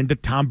Ridder into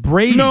Tom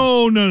Brady.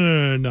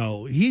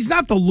 No. He's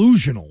not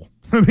delusional.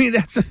 I mean,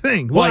 that's the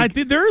thing. Well, I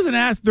think there is an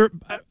aspect.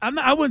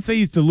 I wouldn't say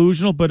he's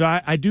delusional, but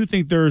I do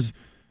think there's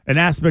an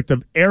aspect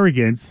of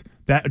arrogance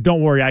that,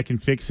 don't worry, I can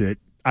fix it.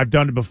 I've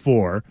done it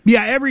before.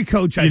 Yeah, every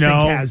coach I think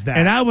has that.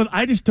 And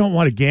I just don't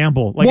want to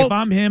gamble. If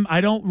I'm him, I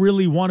don't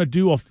really want to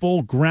do a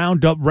full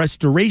ground up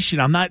restoration.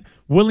 I'm not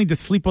willing to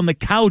sleep on the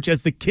couch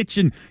as the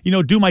kitchen,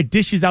 do my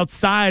dishes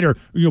outside or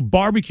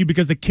barbecue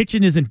because the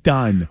kitchen isn't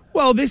done.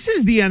 Well, this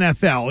is the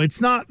NFL.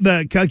 It's not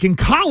like in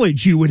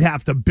college you would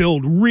have to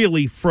build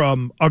really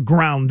from a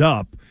ground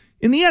up.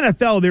 In the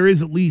NFL, there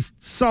is at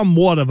least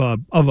somewhat of a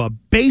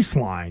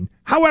baseline.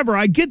 However,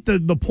 I get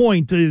the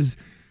point is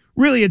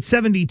really at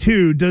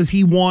 72, does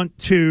he want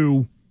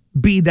to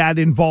be that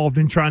involved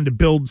in trying to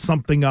build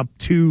something up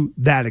to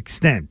that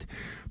extent?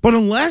 But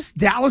unless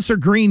Dallas or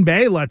Green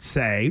Bay, let's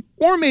say,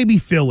 or maybe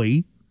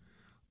Philly,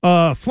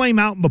 flame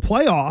out in the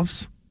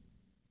playoffs,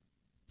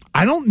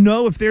 I don't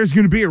know if there's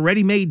going to be a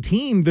ready-made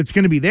team that's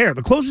going to be there.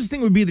 The closest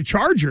thing would be the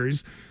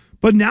Chargers.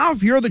 But now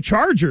if you're the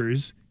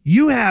Chargers,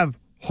 you have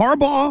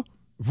Harbaugh,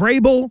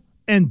 Vrabel,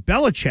 and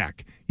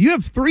Belichick. You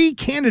have three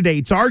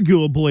candidates,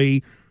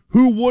 arguably,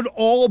 who would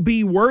all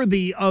be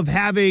worthy of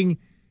having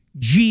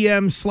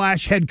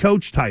GM/head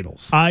coach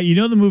titles. You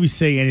know the movie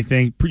Say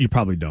Anything? You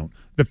probably don't.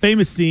 The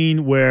famous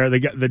scene where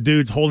the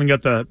dude's holding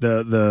up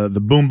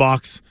the boom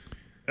box.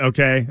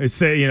 Okay, they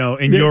say,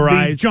 in your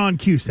eyes. John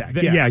Cusack,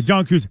 yes. Yeah,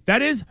 John Cusack.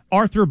 That is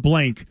Arthur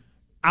Blank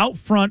out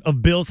front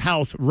of Bill's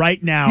house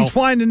right now. He's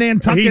flying to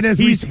Nantucket as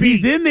we speak.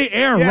 He's in the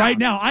air right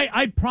now.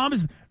 I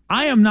promise,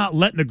 I am not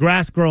letting the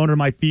grass grow under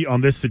my feet on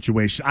this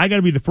situation. I got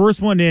to be the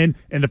first one in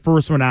and the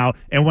first one out,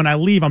 and when I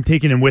leave, I'm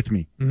taking him with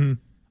me. Mm-hmm.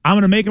 I'm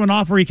going to make him an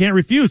offer he can't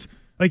refuse.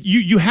 Like,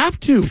 you have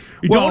to.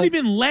 Don't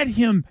even let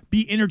him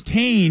be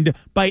entertained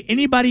by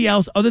anybody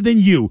else other than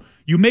you.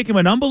 You make him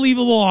an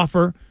unbelievable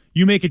offer.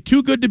 You make it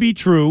too good to be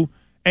true,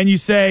 and you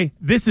say,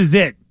 this is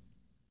it.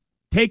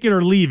 Take it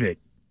or leave it,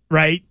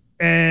 right?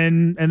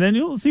 And then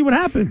you'll see what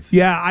happens.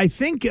 Yeah, I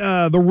think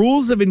the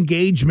rules of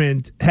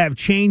engagement have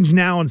changed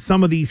now in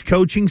some of these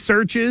coaching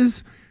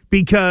searches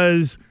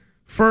because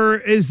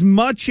for as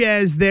much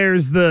as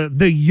there's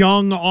the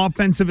young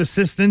offensive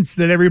assistants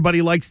that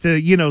everybody likes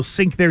to,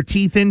 sink their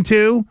teeth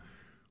into,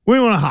 what do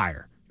you want to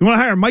hire? You want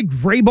to hire Mike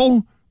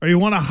Vrabel or you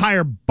want to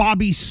hire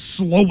Bobby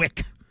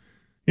Slowick?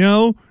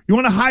 You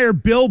want to hire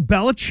Bill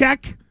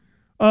Belichick?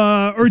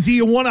 Or do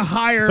you want to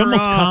hire? It's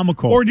almost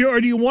comical. Or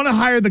do you want to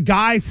hire the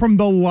guy from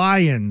the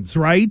Lions?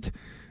 Right?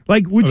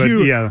 Like, would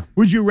you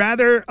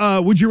rather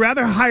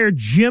hire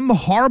Jim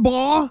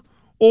Harbaugh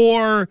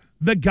or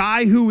the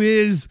guy who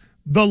is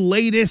the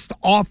latest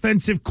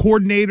offensive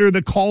coordinator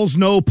that calls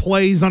no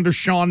plays under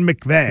Sean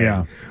McVay?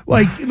 Yeah,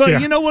 yeah.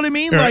 You know what I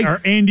mean?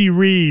 Or Andy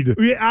Reid.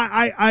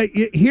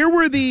 Here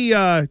were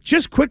the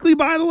just quickly,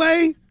 by the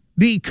way,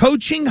 the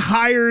coaching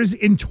hires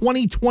in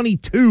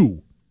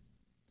 2022.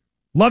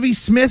 Lovie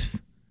Smith,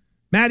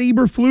 Matt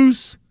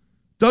Eberflus,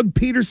 Doug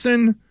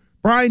Peterson,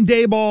 Brian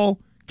Daboll,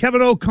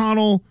 Kevin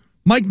O'Connell,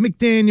 Mike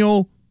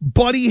McDaniel,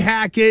 Buddy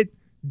Hackett,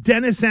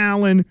 Dennis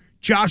Allen,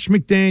 Josh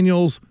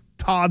McDaniels,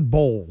 Todd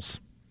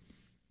Bowles.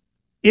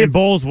 If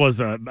Bowles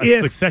was a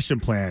succession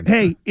plan.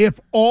 Hey, if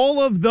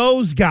all of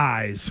those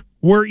guys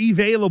were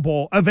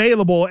available,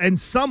 and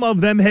some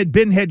of them had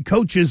been head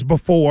coaches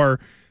before,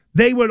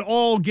 they would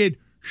all get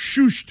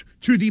shooshed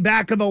to the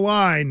back of the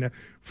line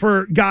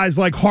for guys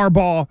like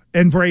Harbaugh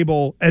and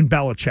Vrabel and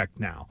Belichick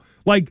now.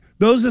 Like,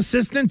 those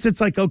assistants, it's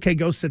like, okay,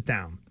 go sit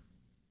down.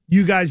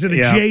 You guys are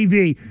the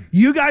JV.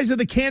 You guys are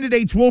the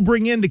candidates we'll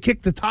bring in to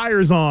kick the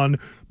tires on,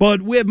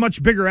 but we have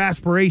much bigger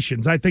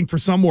aspirations, I think, for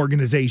some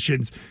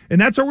organizations.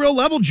 And that's a real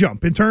level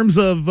jump in terms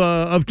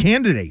of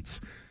candidates.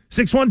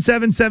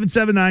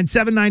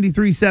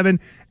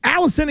 617-779-7937.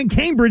 Allison in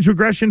Cambridge with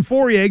Gresh and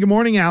Fourier. Good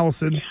morning,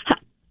 Allison.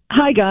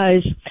 Hi,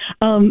 guys.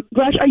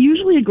 Gresh, I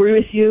usually agree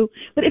with you,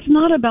 but it's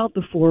not about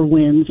the 4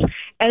 wins.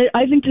 And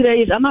I think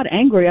today I'm not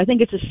angry. I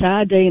think it's a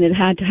sad day and it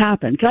had to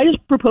happen. Can I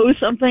just propose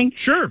something?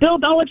 Sure. Bill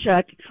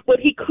Belichick, what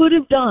he could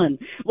have done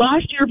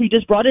last year if he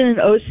just brought in an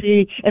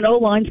OC, an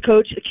O-lines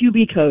coach, a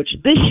QB coach.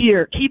 This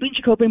year, keeping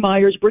Jacoby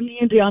Myers, bringing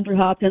in DeAndre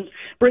Hopkins,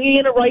 bringing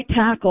in a right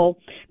tackle,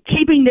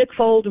 keeping Nick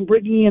Foles and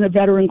bringing in a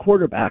veteran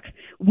quarterback.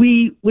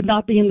 We would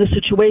not be in this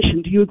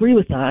situation. Do you agree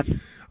with that?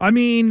 I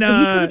mean, he could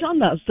have done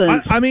those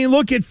things. I mean,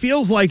 look, it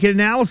feels like it.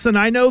 And Allison,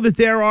 I know that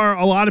there are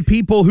a lot of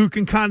people who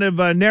can kind of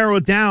narrow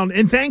it down.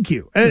 And thank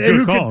you.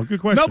 Good call.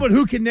 Good question. No, but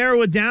who can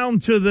narrow it down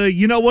to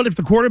if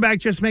the quarterback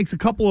just makes a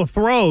couple of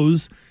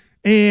throws.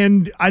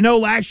 And I know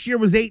last year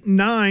was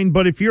 8-9,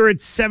 but if you're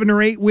at 7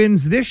 or 8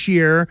 wins this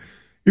year,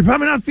 you're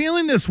probably not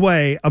feeling this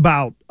way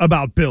about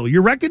Bill.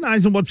 You're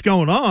recognizing what's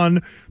going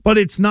on, but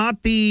it's not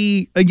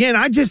again,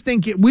 I just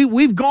think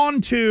we've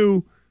gone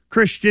to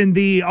Christian,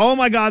 oh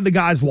my God, the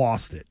guy's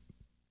lost it.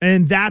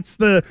 And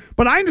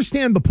but I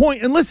understand the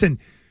point. And listen,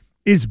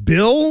 is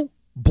Bill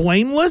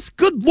blameless?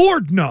 Good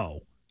Lord,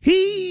 no.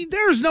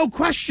 There's no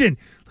question.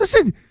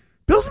 Listen,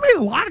 Bill's made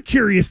a lot of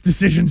curious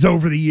decisions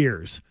over the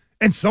years.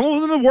 And some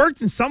of them have worked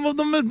and some of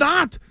them have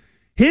not.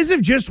 His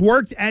have just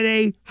worked at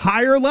a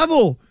higher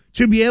level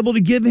to be able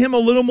to give him a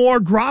little more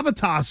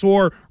gravitas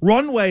or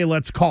runway,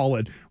 let's call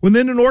it,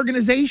 within an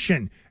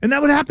organization. And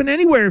that would happen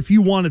anywhere if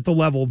you won at the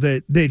level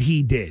that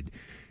he did.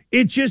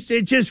 It just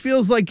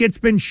feels like it's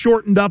been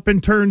shortened up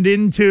and turned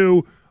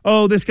into,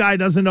 oh, this guy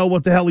doesn't know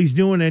what the hell he's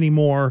doing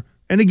anymore.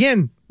 And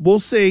again, we'll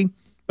see.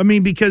 I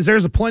mean, because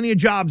there's plenty of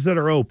jobs that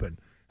are open.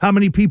 How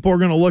many people are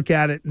going to look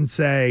at it and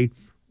say,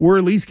 we're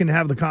at least going to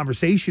have the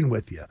conversation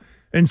with you?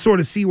 and sort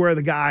of see where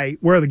the guy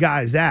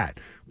is at.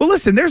 Well,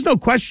 listen, there's no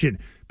question.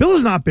 Bill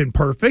has not been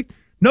perfect.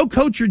 No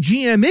coach or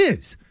GM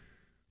is.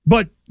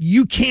 But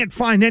you can't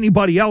find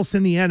anybody else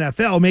in the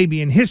NFL,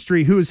 maybe in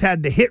history, who has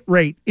had the hit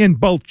rate in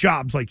both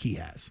jobs like he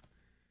has.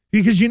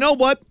 Because you know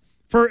what?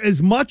 For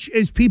as much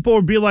as people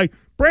would be like,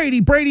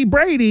 Brady,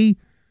 the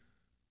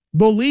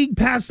league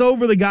passed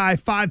over the guy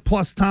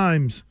 5+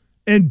 times.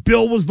 And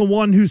Bill was the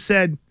one who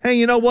said, hey,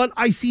 you know what?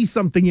 I see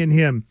something in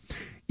him.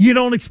 You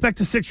don't expect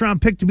a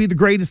 6th-round pick to be the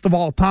greatest of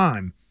all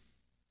time.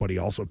 But he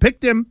also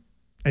picked him,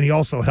 and he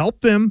also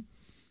helped him.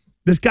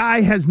 This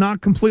guy has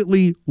not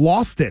completely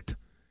lost it.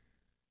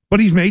 But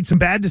he's made some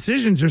bad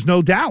decisions, there's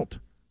no doubt.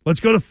 Let's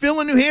go to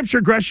Phil in New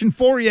Hampshire, Gresh and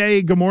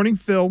Fourier. Good morning,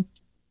 Phil.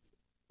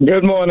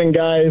 Good morning,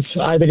 guys.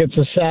 I think it's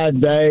a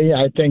sad day.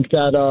 I think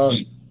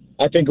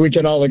we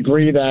can all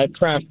agree that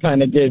Kraft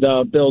kind of did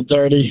Bill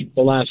dirty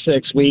the last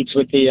 6 weeks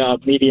with the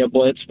media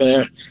blitz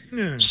there.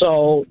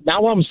 So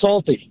now I'm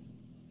salty.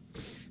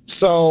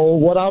 So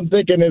what I'm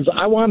thinking is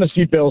I want to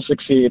see Bill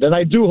succeed, and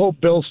I do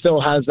hope Bill still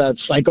has that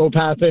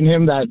psychopath in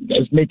him that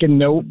is making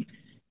note.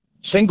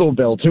 Single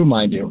Bill, too,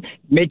 mind you,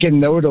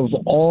 making note of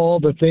all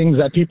the things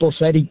that people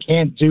said he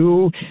can't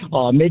do,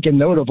 making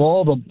note of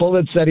all the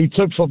bullets that he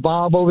took for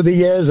Bob over the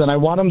years, and I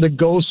want him to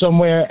go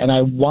somewhere, and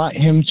I want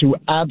him to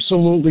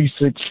absolutely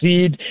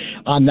succeed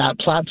on that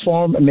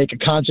platform and make a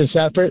conscious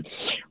effort.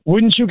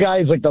 Wouldn't you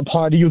guys, like the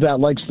part of you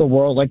that likes the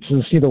world, like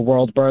to see the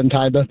world burn,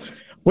 kind of?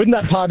 Wouldn't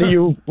that part of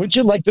you, wouldn't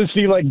you like to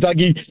see, like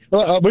Dougie,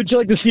 wouldn't you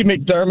like to see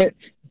McDermott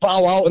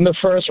bow out in the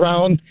first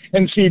round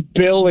and see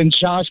Bill and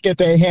Josh get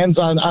their hands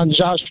on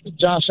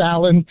Josh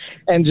Allen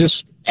and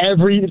just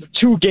every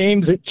two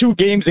games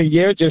a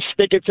year just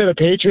stick it to the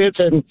Patriots?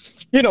 And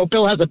you know,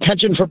 Bill has a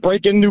penchant for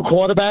breaking new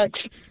quarterbacks,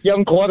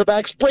 young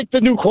quarterbacks. Break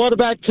the new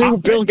quarterback too.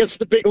 Bill gets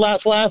the big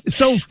last laugh.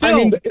 So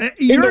Phil, in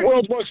the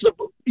world works the.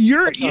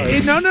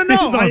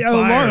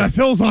 No.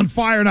 Phil's on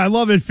fire, and I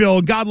love it,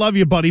 Phil. God love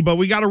you, buddy. But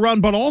we got to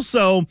run. But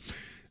also,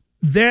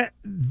 that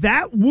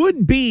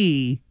would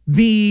be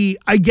the,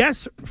 I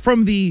guess,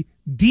 from the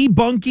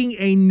debunking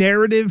a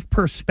narrative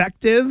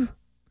perspective.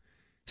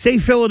 Say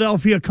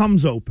Philadelphia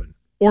comes open,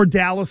 or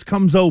Dallas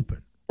comes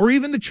open, or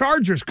even the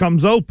Chargers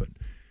comes open.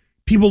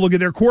 People look at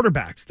their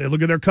quarterbacks. They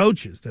look at their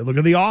coaches. They look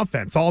at the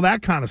offense, all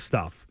that kind of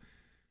stuff.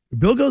 If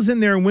Bill goes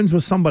in there and wins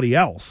with somebody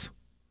else,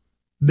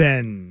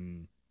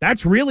 then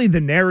that's really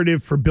the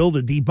narrative for Bill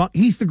to debunk.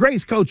 He's the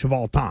greatest coach of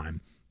all time.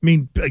 I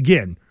mean,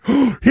 again,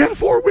 he had a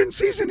 4-win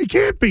season. He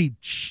can't be.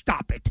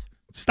 Stop it.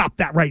 Stop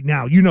that right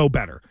now. You know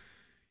better.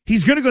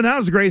 He's going to go down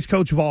as the greatest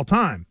coach of all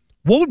time.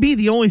 What would be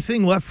the only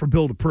thing left for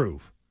Bill to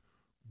prove?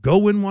 Go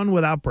win one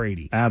without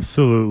Brady.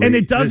 Absolutely. And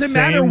it doesn't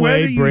matter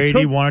whether you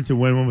Brady wanted to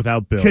win one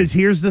without Bill. Because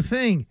here's the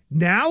thing.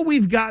 Now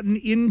we've gotten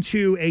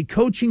into a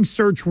coaching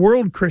search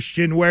world,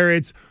 Christian, where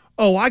it's,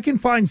 I can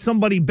find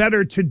somebody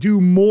better to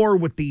do more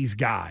with these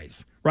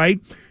guys,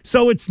 right?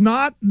 So it's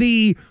not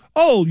the,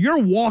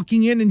 you're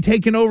walking in and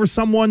taking over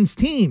someone's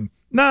team.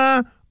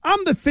 Nah,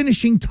 I'm the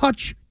finishing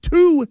touch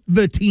to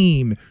the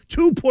team,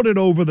 to put it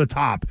over the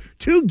top,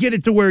 to get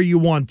it to where you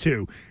want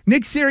to.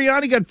 Nick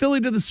Sirianni got Philly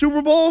to the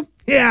Super Bowl?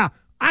 Yeah,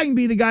 I can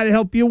be the guy to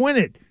help you win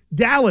it.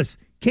 Dallas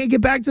can't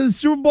get back to the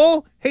Super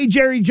Bowl? Hey,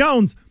 Jerry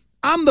Jones,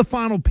 I'm the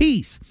final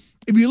piece.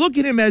 If you look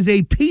at him as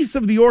a piece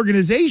of the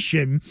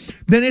organization,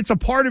 then it's a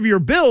part of your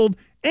build.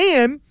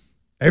 And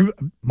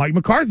Mike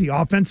McCarthy,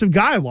 offensive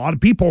guy. A lot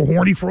of people are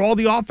horny for all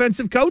the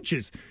offensive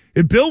coaches.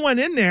 If Bill went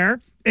in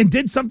there and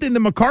did something that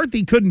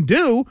McCarthy couldn't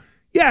do,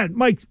 yeah,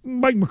 Mike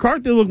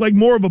McCarthy looked like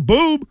more of a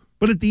boob,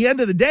 but at the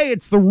end of the day,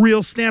 it's the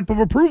real stamp of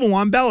approval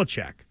on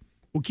Belichick.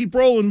 We'll keep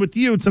rolling with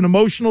you. It's an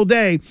emotional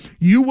day.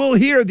 You will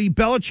hear the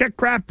Belichick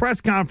Kraft press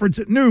conference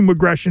at noon with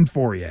Gresh and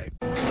Fourier.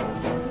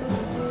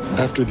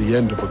 After the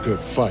end of a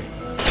good fight,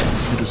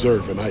 you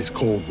deserve an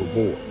ice-cold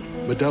reward.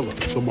 Medalla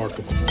is the mark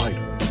of a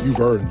fighter. You've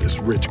earned this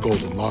rich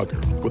golden lager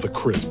with a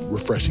crisp,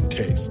 refreshing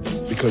taste.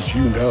 Because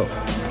you know,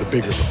 the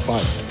bigger the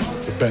fight,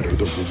 the better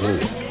the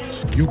reward.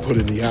 You put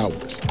in the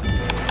hours,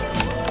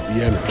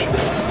 the energy,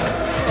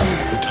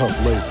 the tough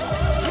labor.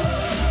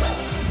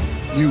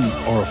 You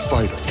are a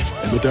fighter,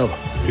 and Medalla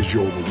is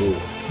your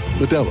reward.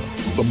 Medalla,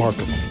 the mark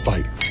of a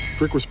fighter.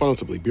 Drink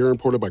responsibly. Beer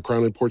imported by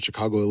Crown Imports,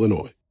 Chicago,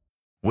 Illinois.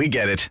 We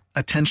get it.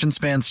 Attention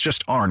spans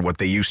just aren't what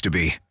they used to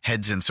be.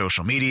 Heads in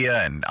social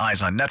media and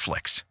eyes on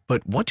Netflix.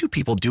 But what do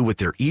people do with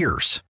their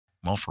ears?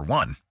 Well, for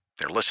one,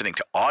 they're listening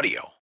to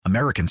audio.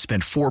 Americans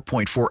spend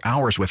 4.4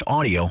 hours with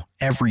audio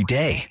every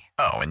day.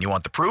 Oh, and you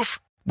want the proof?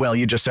 Well,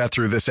 you just sat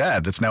through this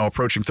ad that's now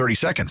approaching 30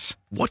 seconds.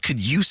 What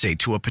could you say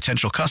to a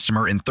potential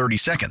customer in 30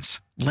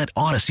 seconds? Let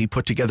Odyssey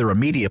put together a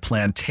media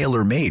plan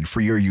tailor-made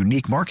for your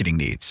unique marketing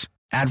needs.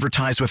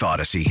 Advertise with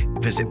Odyssey.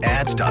 Visit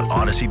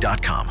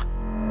ads.odyssey.com.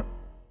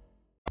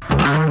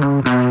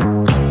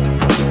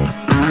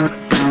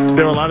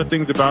 there were a lot of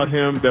things about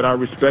him that I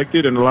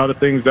respected and a lot of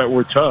things that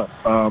were tough.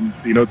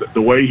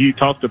 The way he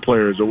talked to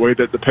players, the way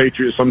that the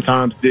Patriots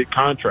sometimes did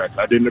contracts.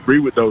 I didn't agree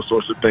with those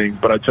sorts of things.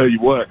 But I tell you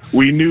what,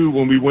 we knew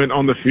when we went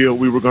on the field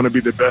we were going to be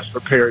the best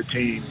prepared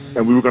team,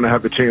 and we were going to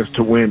have the chance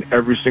to win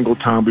every single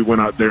time we went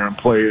out there and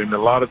played. And a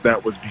lot of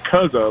that was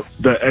because of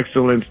the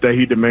excellence that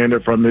he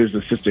demanded from his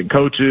assistant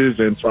coaches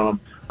and from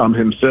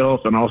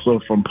himself and also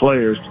from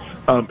players.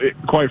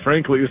 Quite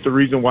frankly, it's the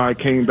reason why I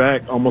came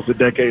back almost a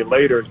decade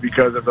later, is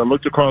because as I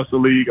looked across the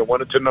league, I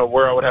wanted to know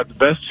where I would have the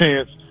best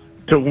chance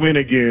to win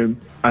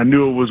again. I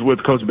knew it was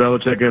with Coach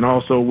Belichick and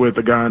also with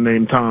a guy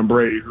named Tom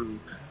Brady, who,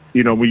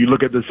 when you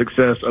look at the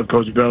success of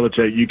Coach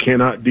Belichick, you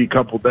cannot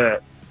decouple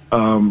that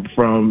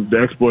from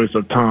the exploits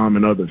of Tom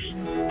and others.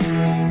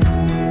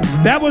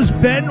 That was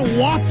Ben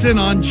Watson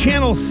on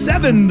Channel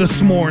 7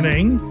 this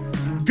morning.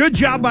 Good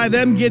job by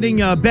them getting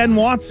Ben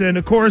Watson.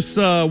 Of course,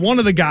 one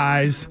of the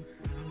guys,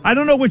 I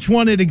don't know which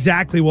one it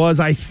exactly was.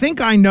 I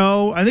think I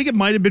know. I think it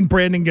might have been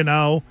Brandon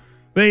Gano.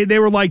 They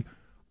were like,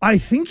 I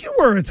think you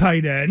were a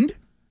tight end.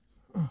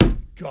 Oh,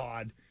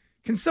 God.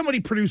 Can somebody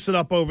produce it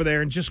up over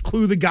there and just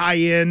clue the guy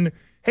in?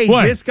 Hey,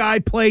 This guy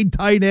played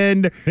tight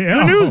end. Yeah.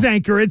 The news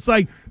anchor, it's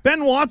like,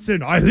 Ben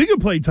Watson, I think he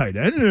played tight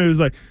end. And it was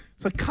like,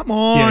 come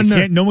on.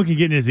 Yeah, no one can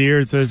get in his ear.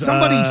 It says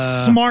somebody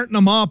smarten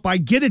them up. I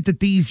get it that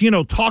these,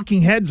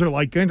 talking heads are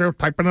like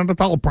typing on a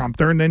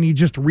teleprompter, and then you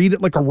just read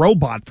it like a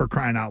robot, for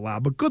crying out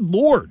loud. But good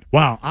Lord.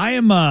 Wow. I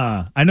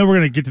know we're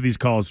going to get to these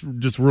calls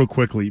just real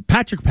quickly.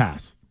 Patrick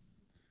Pass.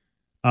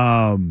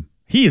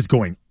 He is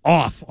going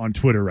off on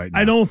Twitter right now.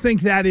 I don't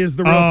think that is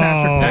the real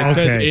Patrick Pass.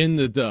 It says in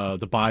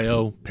the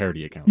bio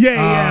parody account.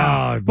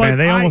 Yeah. But man,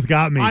 they almost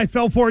got me. I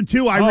fell for it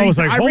too. I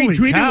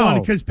retweeted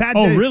one because Pat.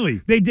 Oh, really?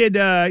 They did.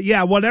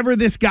 Whatever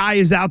this guy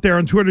is out there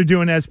on Twitter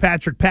doing as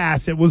Patrick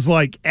Pass, it was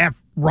like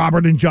F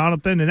Robert and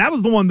Jonathan, and that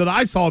was the one that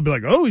I saw. I'd be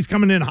like, oh, he's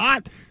coming in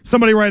hot.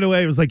 Somebody right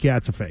away was like, yeah,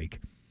 it's a fake.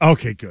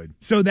 Okay, good.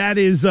 So that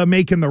is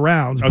making the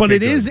rounds. But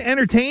it is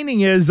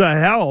entertaining as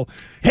hell.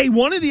 Hey,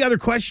 one of the other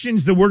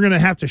questions that we're going to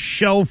have to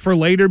shelve for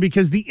later,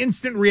 because the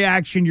instant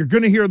reaction, you're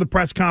going to hear the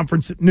press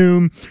conference at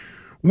noon.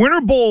 Winter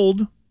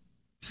Bold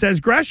says,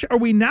 Gresh, are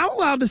we now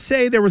allowed to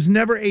say there was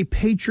never a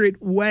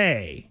Patriot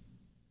way?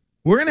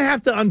 We're going to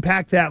have to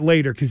unpack that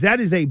later, because that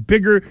is a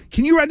bigger –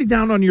 can you write it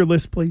down on your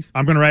list, please?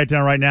 I'm going to write it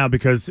down right now,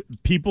 because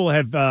people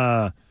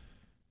have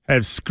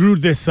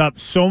screwed this up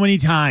so many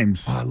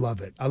times. Oh, I love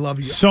it. I love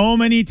you. So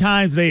many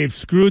times they have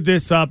screwed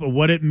this up and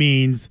what it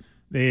means.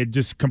 They had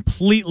just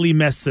completely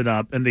messed it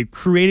up, and they've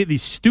created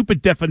these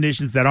stupid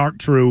definitions that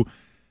aren't true.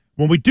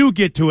 When we do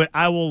get to it,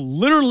 I will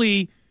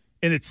literally,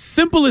 in its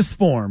simplest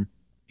form,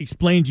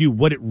 explain to you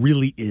what it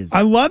really is.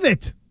 I love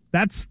it.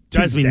 That's Tuesday.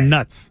 Drives me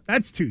nuts.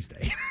 That's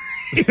Tuesday.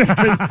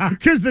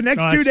 Because the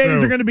next 2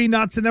 days are going to be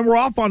nuts, and then we're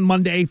off on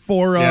Monday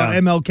for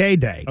MLK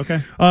Day. Okay.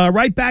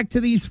 Right back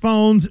to these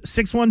phones,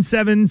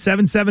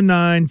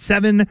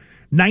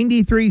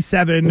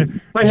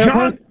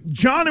 617-779-7937.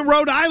 John in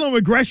Rhode Island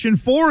with Gresh and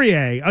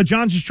Fourier.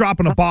 John's just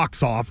dropping a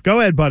box off. Go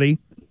ahead, buddy.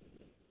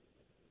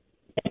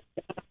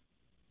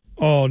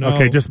 Oh, no.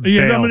 Okay, just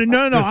bail. I'm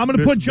going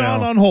to put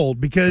John on hold,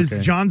 because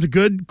John's a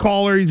good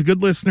caller. He's a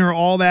good listener,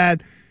 all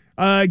that.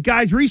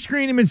 Guys,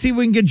 rescreen him and see if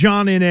we can get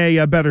John in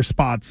a better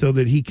spot so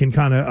that he can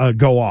kind of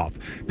go off.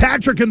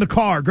 Patrick in the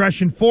car,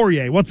 Gresh and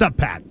Fourier. What's up,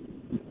 Pat?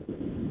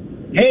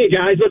 Hey,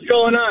 guys, what's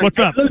going on? What's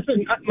up?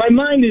 Listen, my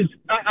mind is,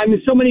 I'm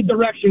in so many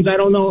directions, I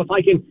don't know if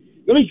I can.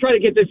 Let me try to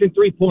get this in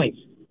 3 points.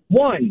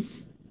 One,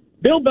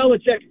 Bill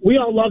Belichick, we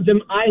all loved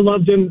him. I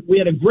loved him. We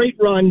had a great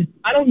run.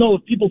 I don't know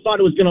if people thought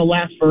it was going to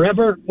last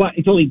forever,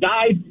 until he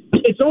died.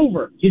 It's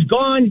over. He's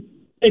gone.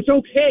 It's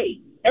okay.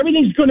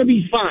 Everything's going to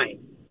be fine.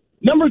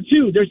 Number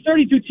two, there's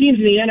 32 teams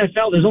in the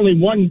NFL. There's only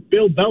one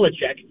Bill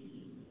Belichick.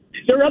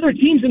 There are other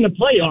teams in the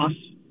playoffs.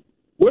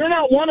 We're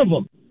not one of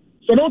them.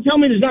 So don't tell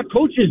me there's not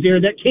coaches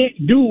there that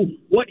can't do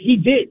what he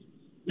did.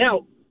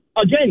 Now,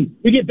 again,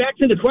 we get back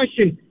to the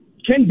question,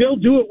 can Bill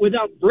do it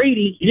without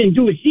Brady? He didn't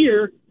do it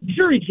here.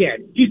 Sure he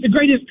can. He's the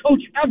greatest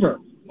coach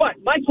ever.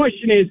 But my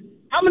question is,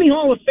 how many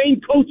Hall of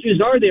Fame coaches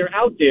are there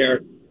out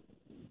there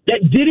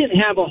that didn't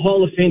have a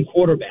Hall of Fame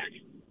quarterback?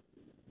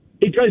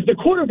 Because the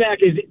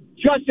quarterback is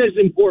just as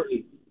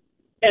important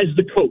as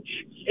the coach.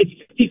 It's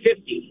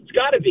 50-50. It's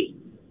got to be.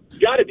 It's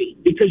got to be.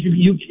 Because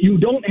you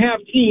don't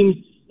have teams.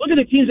 Look at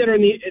the teams that are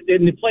in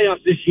the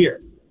playoffs this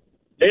year.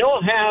 They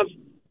all have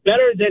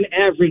better than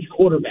average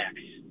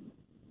quarterbacks.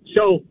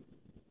 So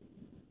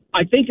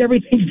I think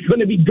everything's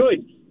going to be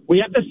good. We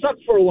have to suck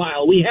for a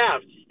while. We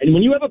have. And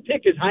when you have a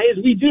pick as high as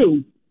we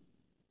do,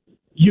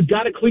 you've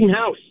got to clean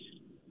house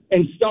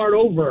and start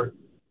over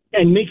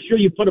and make sure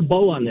you put a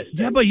bow on this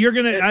thing. Yeah, but you're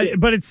gonna.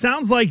 But it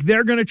sounds like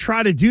they're gonna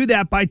try to do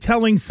that by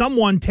telling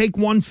someone, take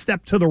one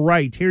step to the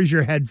right. Here's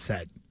your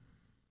headset.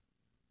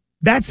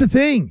 That's the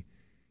thing.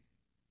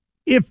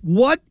 If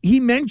what he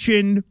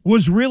mentioned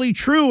was really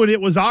true, and it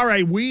was all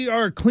right, we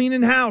are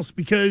cleaning house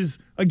because,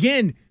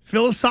 again,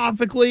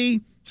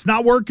 philosophically, it's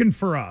not working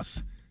for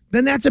us,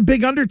 then that's a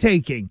big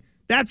undertaking.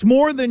 That's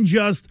more than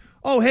just,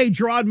 oh, hey,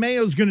 Gerard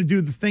Mayo's going to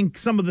do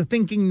some of the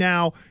thinking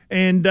now,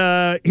 and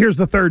here's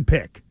the third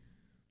pick.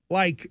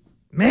 Like,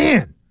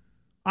 man,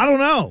 I don't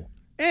know.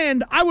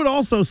 And I would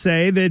also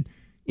say that,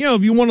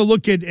 if you want to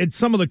look at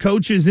some of the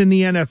coaches in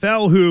the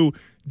NFL who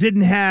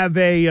didn't have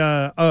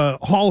a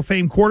Hall of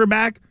Fame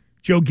quarterback,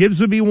 Joe Gibbs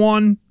would be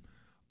one.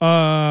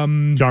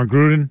 John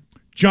Gruden.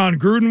 John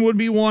Gruden would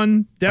be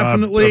one,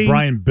 definitely.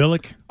 Brian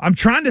Billick. I'm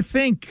trying to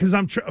think because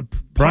Brian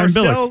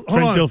Billick,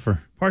 Trent Dilfer.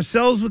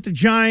 Parcells with the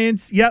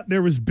Giants. Yep,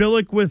 there was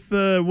Billick with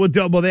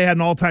they had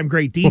an all-time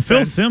great defense. Well,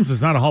 Phil Simms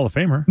is not a Hall of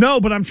Famer.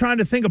 No, but I'm trying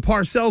to think of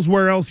Parcells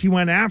where else he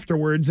went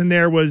afterwards, and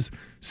there was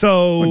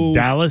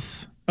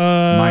Dallas,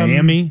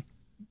 Miami,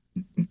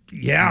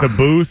 yeah, the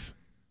Booth.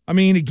 I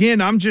mean,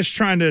 again, I'm just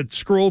trying to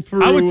scroll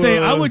through. I would say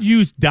I would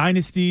use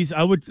dynasties.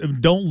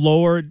 Don't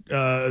lower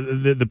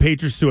the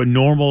Patriots to a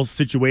normal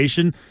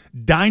situation.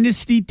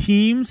 Dynasty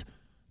teams,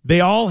 they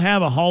all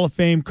have a Hall of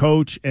Fame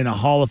coach and a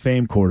Hall of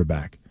Fame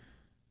quarterback.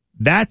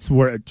 That's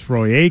where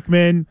Troy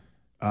Aikman,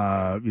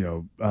 hey,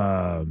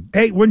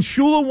 when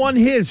Shula won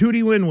his, who'd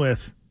he win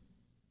with?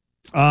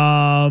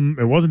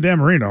 It wasn't Dan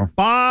Marino.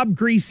 Bob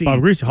Greasy. Hall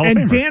of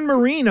Famer. Dan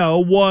Marino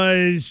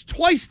was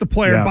twice the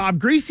player Bob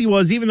Greasy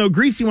was, even though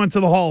Greasy went to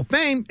the Hall of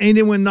Fame and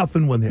didn't win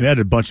nothing with him. They had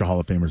a bunch of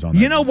Hall of Famers on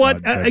that. You know what?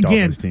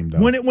 Again, team,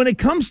 when it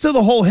comes to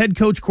the whole head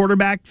coach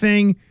quarterback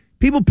thing,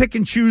 people pick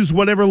and choose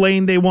whatever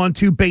lane they want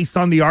to based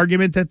on the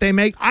argument that they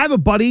make. I have a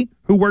buddy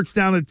who works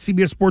down at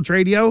CBS Sports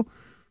Radio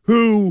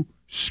who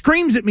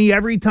screams at me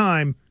every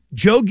time,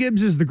 Joe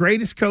Gibbs is the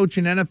greatest coach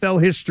in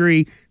NFL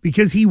history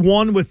because he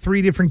won with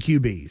 3 different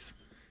QBs.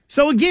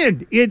 So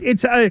again,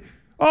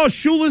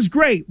 Shula's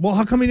great. Well,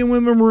 how come he didn't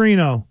win with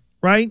Marino,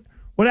 right?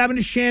 What happened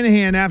to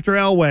Shanahan after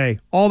Elway?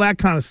 All that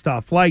kind of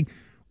stuff. Like,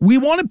 we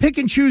want to pick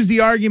and choose the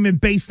argument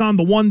based on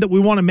the one that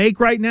we want to make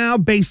right now,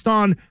 based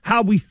on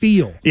how we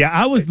feel. Yeah,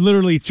 I was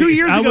literally 2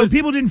 years ago.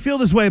 People didn't feel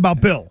this way about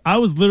Bill. I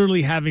was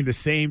literally having the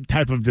same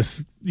type of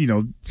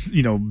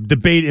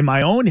debate in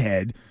my own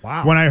head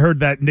when I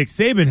heard that Nick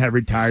Saban had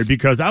retired,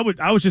 because I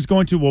was just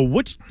going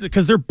to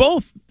because they're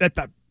both at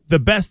the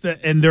best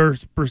in their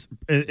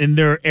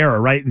era,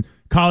 right, in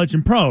college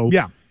and pro.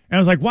 Yeah, and I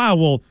was like, wow,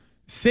 well,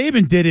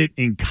 Saban did it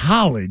in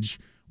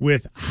college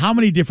with how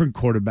many different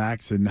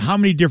quarterbacks and how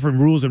many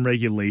different rules and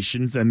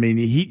regulations. I mean,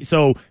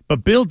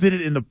 but Bill did it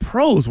in the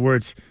pros where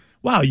it's,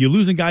 wow, you're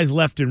losing guys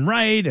left and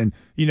right, and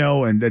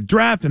and the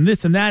draft and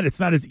this and that. It's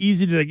not as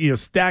easy to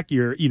stack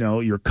your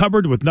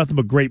cupboard with nothing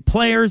but great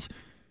players.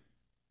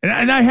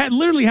 And I had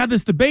literally had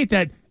this debate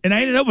and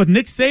I ended up with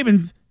Nick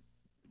Saban's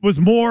was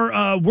more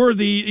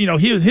worthy.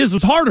 His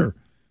was harder.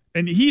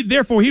 And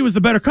he was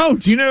the better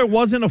coach. Do you know it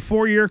wasn't a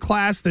 4-year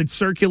class that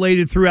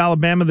circulated through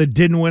Alabama that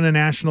didn't win a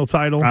national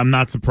title? I'm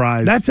not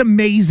surprised. That's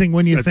amazing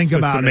when you think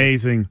about it. It's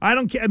amazing. I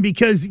don't care,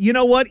 because you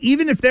know what?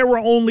 Even if there were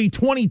only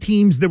 20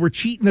 teams that were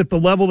cheating at the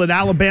level that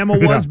Alabama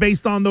was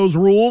based on those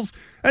rules,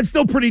 that's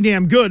still pretty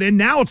damn good. And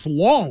now it's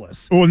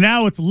lawless. Well,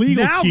 now it's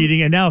legal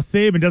cheating, and now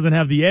Saban doesn't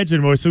have the edge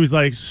anymore, so he's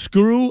like,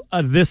 screw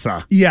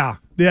this'a. Yeah.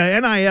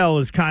 The NIL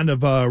has kind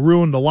of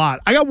ruined a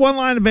lot. I got one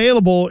line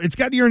available. It's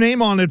got your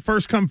name on it.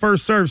 First come,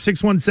 first serve,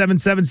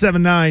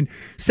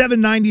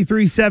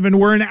 617-779-7937.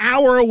 We're an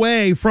hour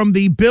away from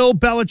the Bill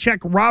Belichick,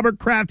 Robert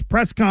Kraft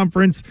press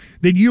conference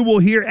that you will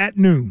hear at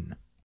noon.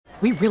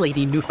 We really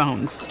need new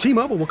phones.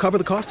 T-Mobile will cover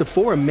the cost of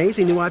 4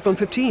 amazing new iPhone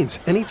 15s,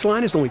 and each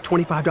line is only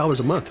 $25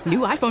 a month. New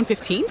iPhone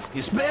 15s?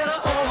 It's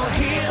better over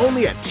here.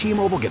 Only at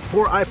T-Mobile, get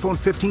 4 iPhone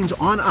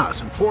 15s on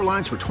us and 4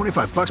 lines for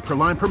 $25 per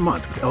line per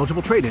month with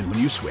eligible trade-in when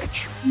you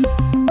switch.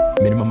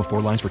 Minimum of 4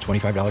 lines for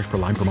 $25 per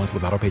line per month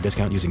with autopay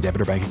discount using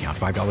debit or bank account.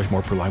 $5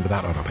 more per line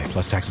without autopay,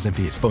 plus taxes and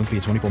fees. Phone fee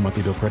at 24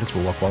 monthly bill credits for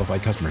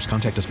well-qualified customers.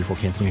 Contact us before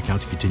canceling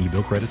account to continue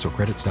bill credits or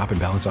credit stop and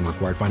balance on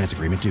required finance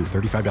agreement due.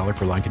 $35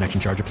 per line connection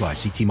charge applies.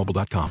 See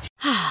T-Mobile.com.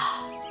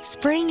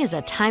 Spring is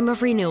a time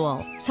of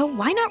renewal, so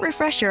why not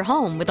refresh your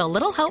home with a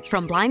little help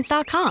from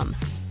Blinds.com?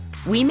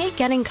 We make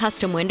getting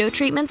custom window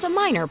treatments a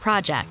minor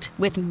project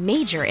with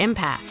major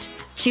impact.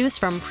 Choose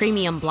from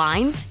premium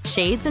blinds,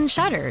 shades, and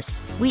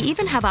shutters. We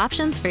even have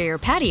options for your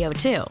patio,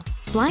 too.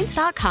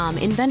 Blinds.com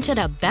invented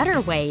a better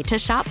way to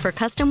shop for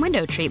custom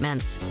window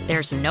treatments.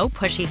 There's no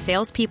pushy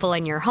salespeople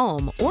in your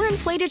home or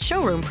inflated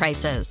showroom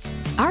prices.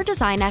 Our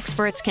design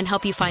experts can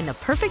help you find the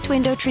perfect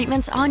window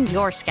treatments on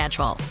your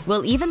schedule.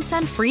 We'll even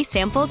send free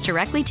samples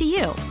directly to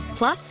you.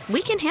 Plus,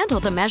 we can handle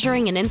the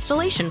measuring and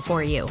installation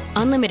for you.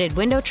 Unlimited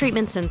window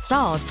treatments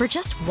installed for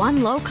just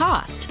one low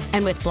cost.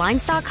 And with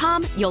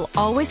Blinds.com, you'll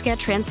always get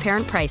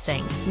transparent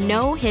pricing.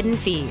 No hidden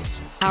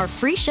fees. Our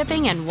free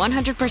shipping and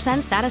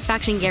 100%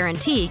 satisfaction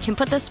guarantee can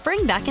put the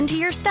spring back into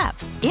your step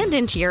and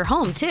into your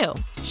home, too.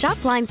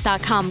 Shop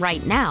Blinds.com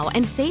right now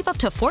and save up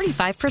to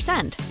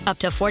 45%. Up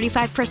to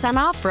 45%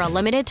 off for a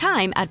limited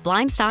time at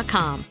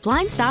Blinds.com.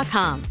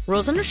 Blinds.com.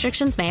 Rules and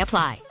restrictions may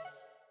apply.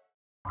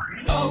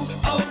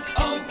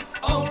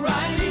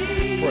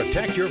 O'Reilly. For a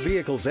Protect your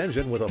vehicle's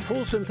engine with a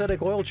full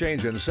synthetic oil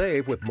change and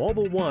save with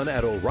Mobile One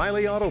at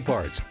O'Reilly Auto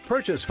Parts.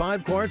 Purchase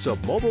 5 quarts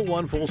of Mobile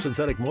One full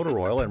synthetic motor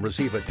oil and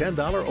receive a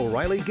 $10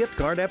 O'Reilly gift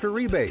card after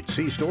rebate.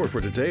 See store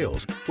for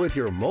details. With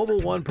your Mobile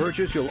One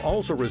purchase, you'll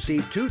also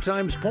receive 2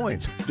 times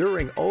points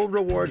during O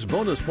Rewards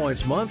Bonus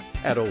Points Month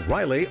at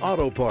O'Reilly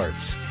Auto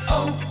Parts.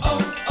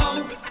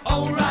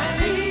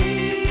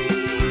 O'Reilly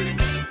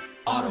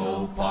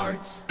Auto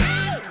Parts.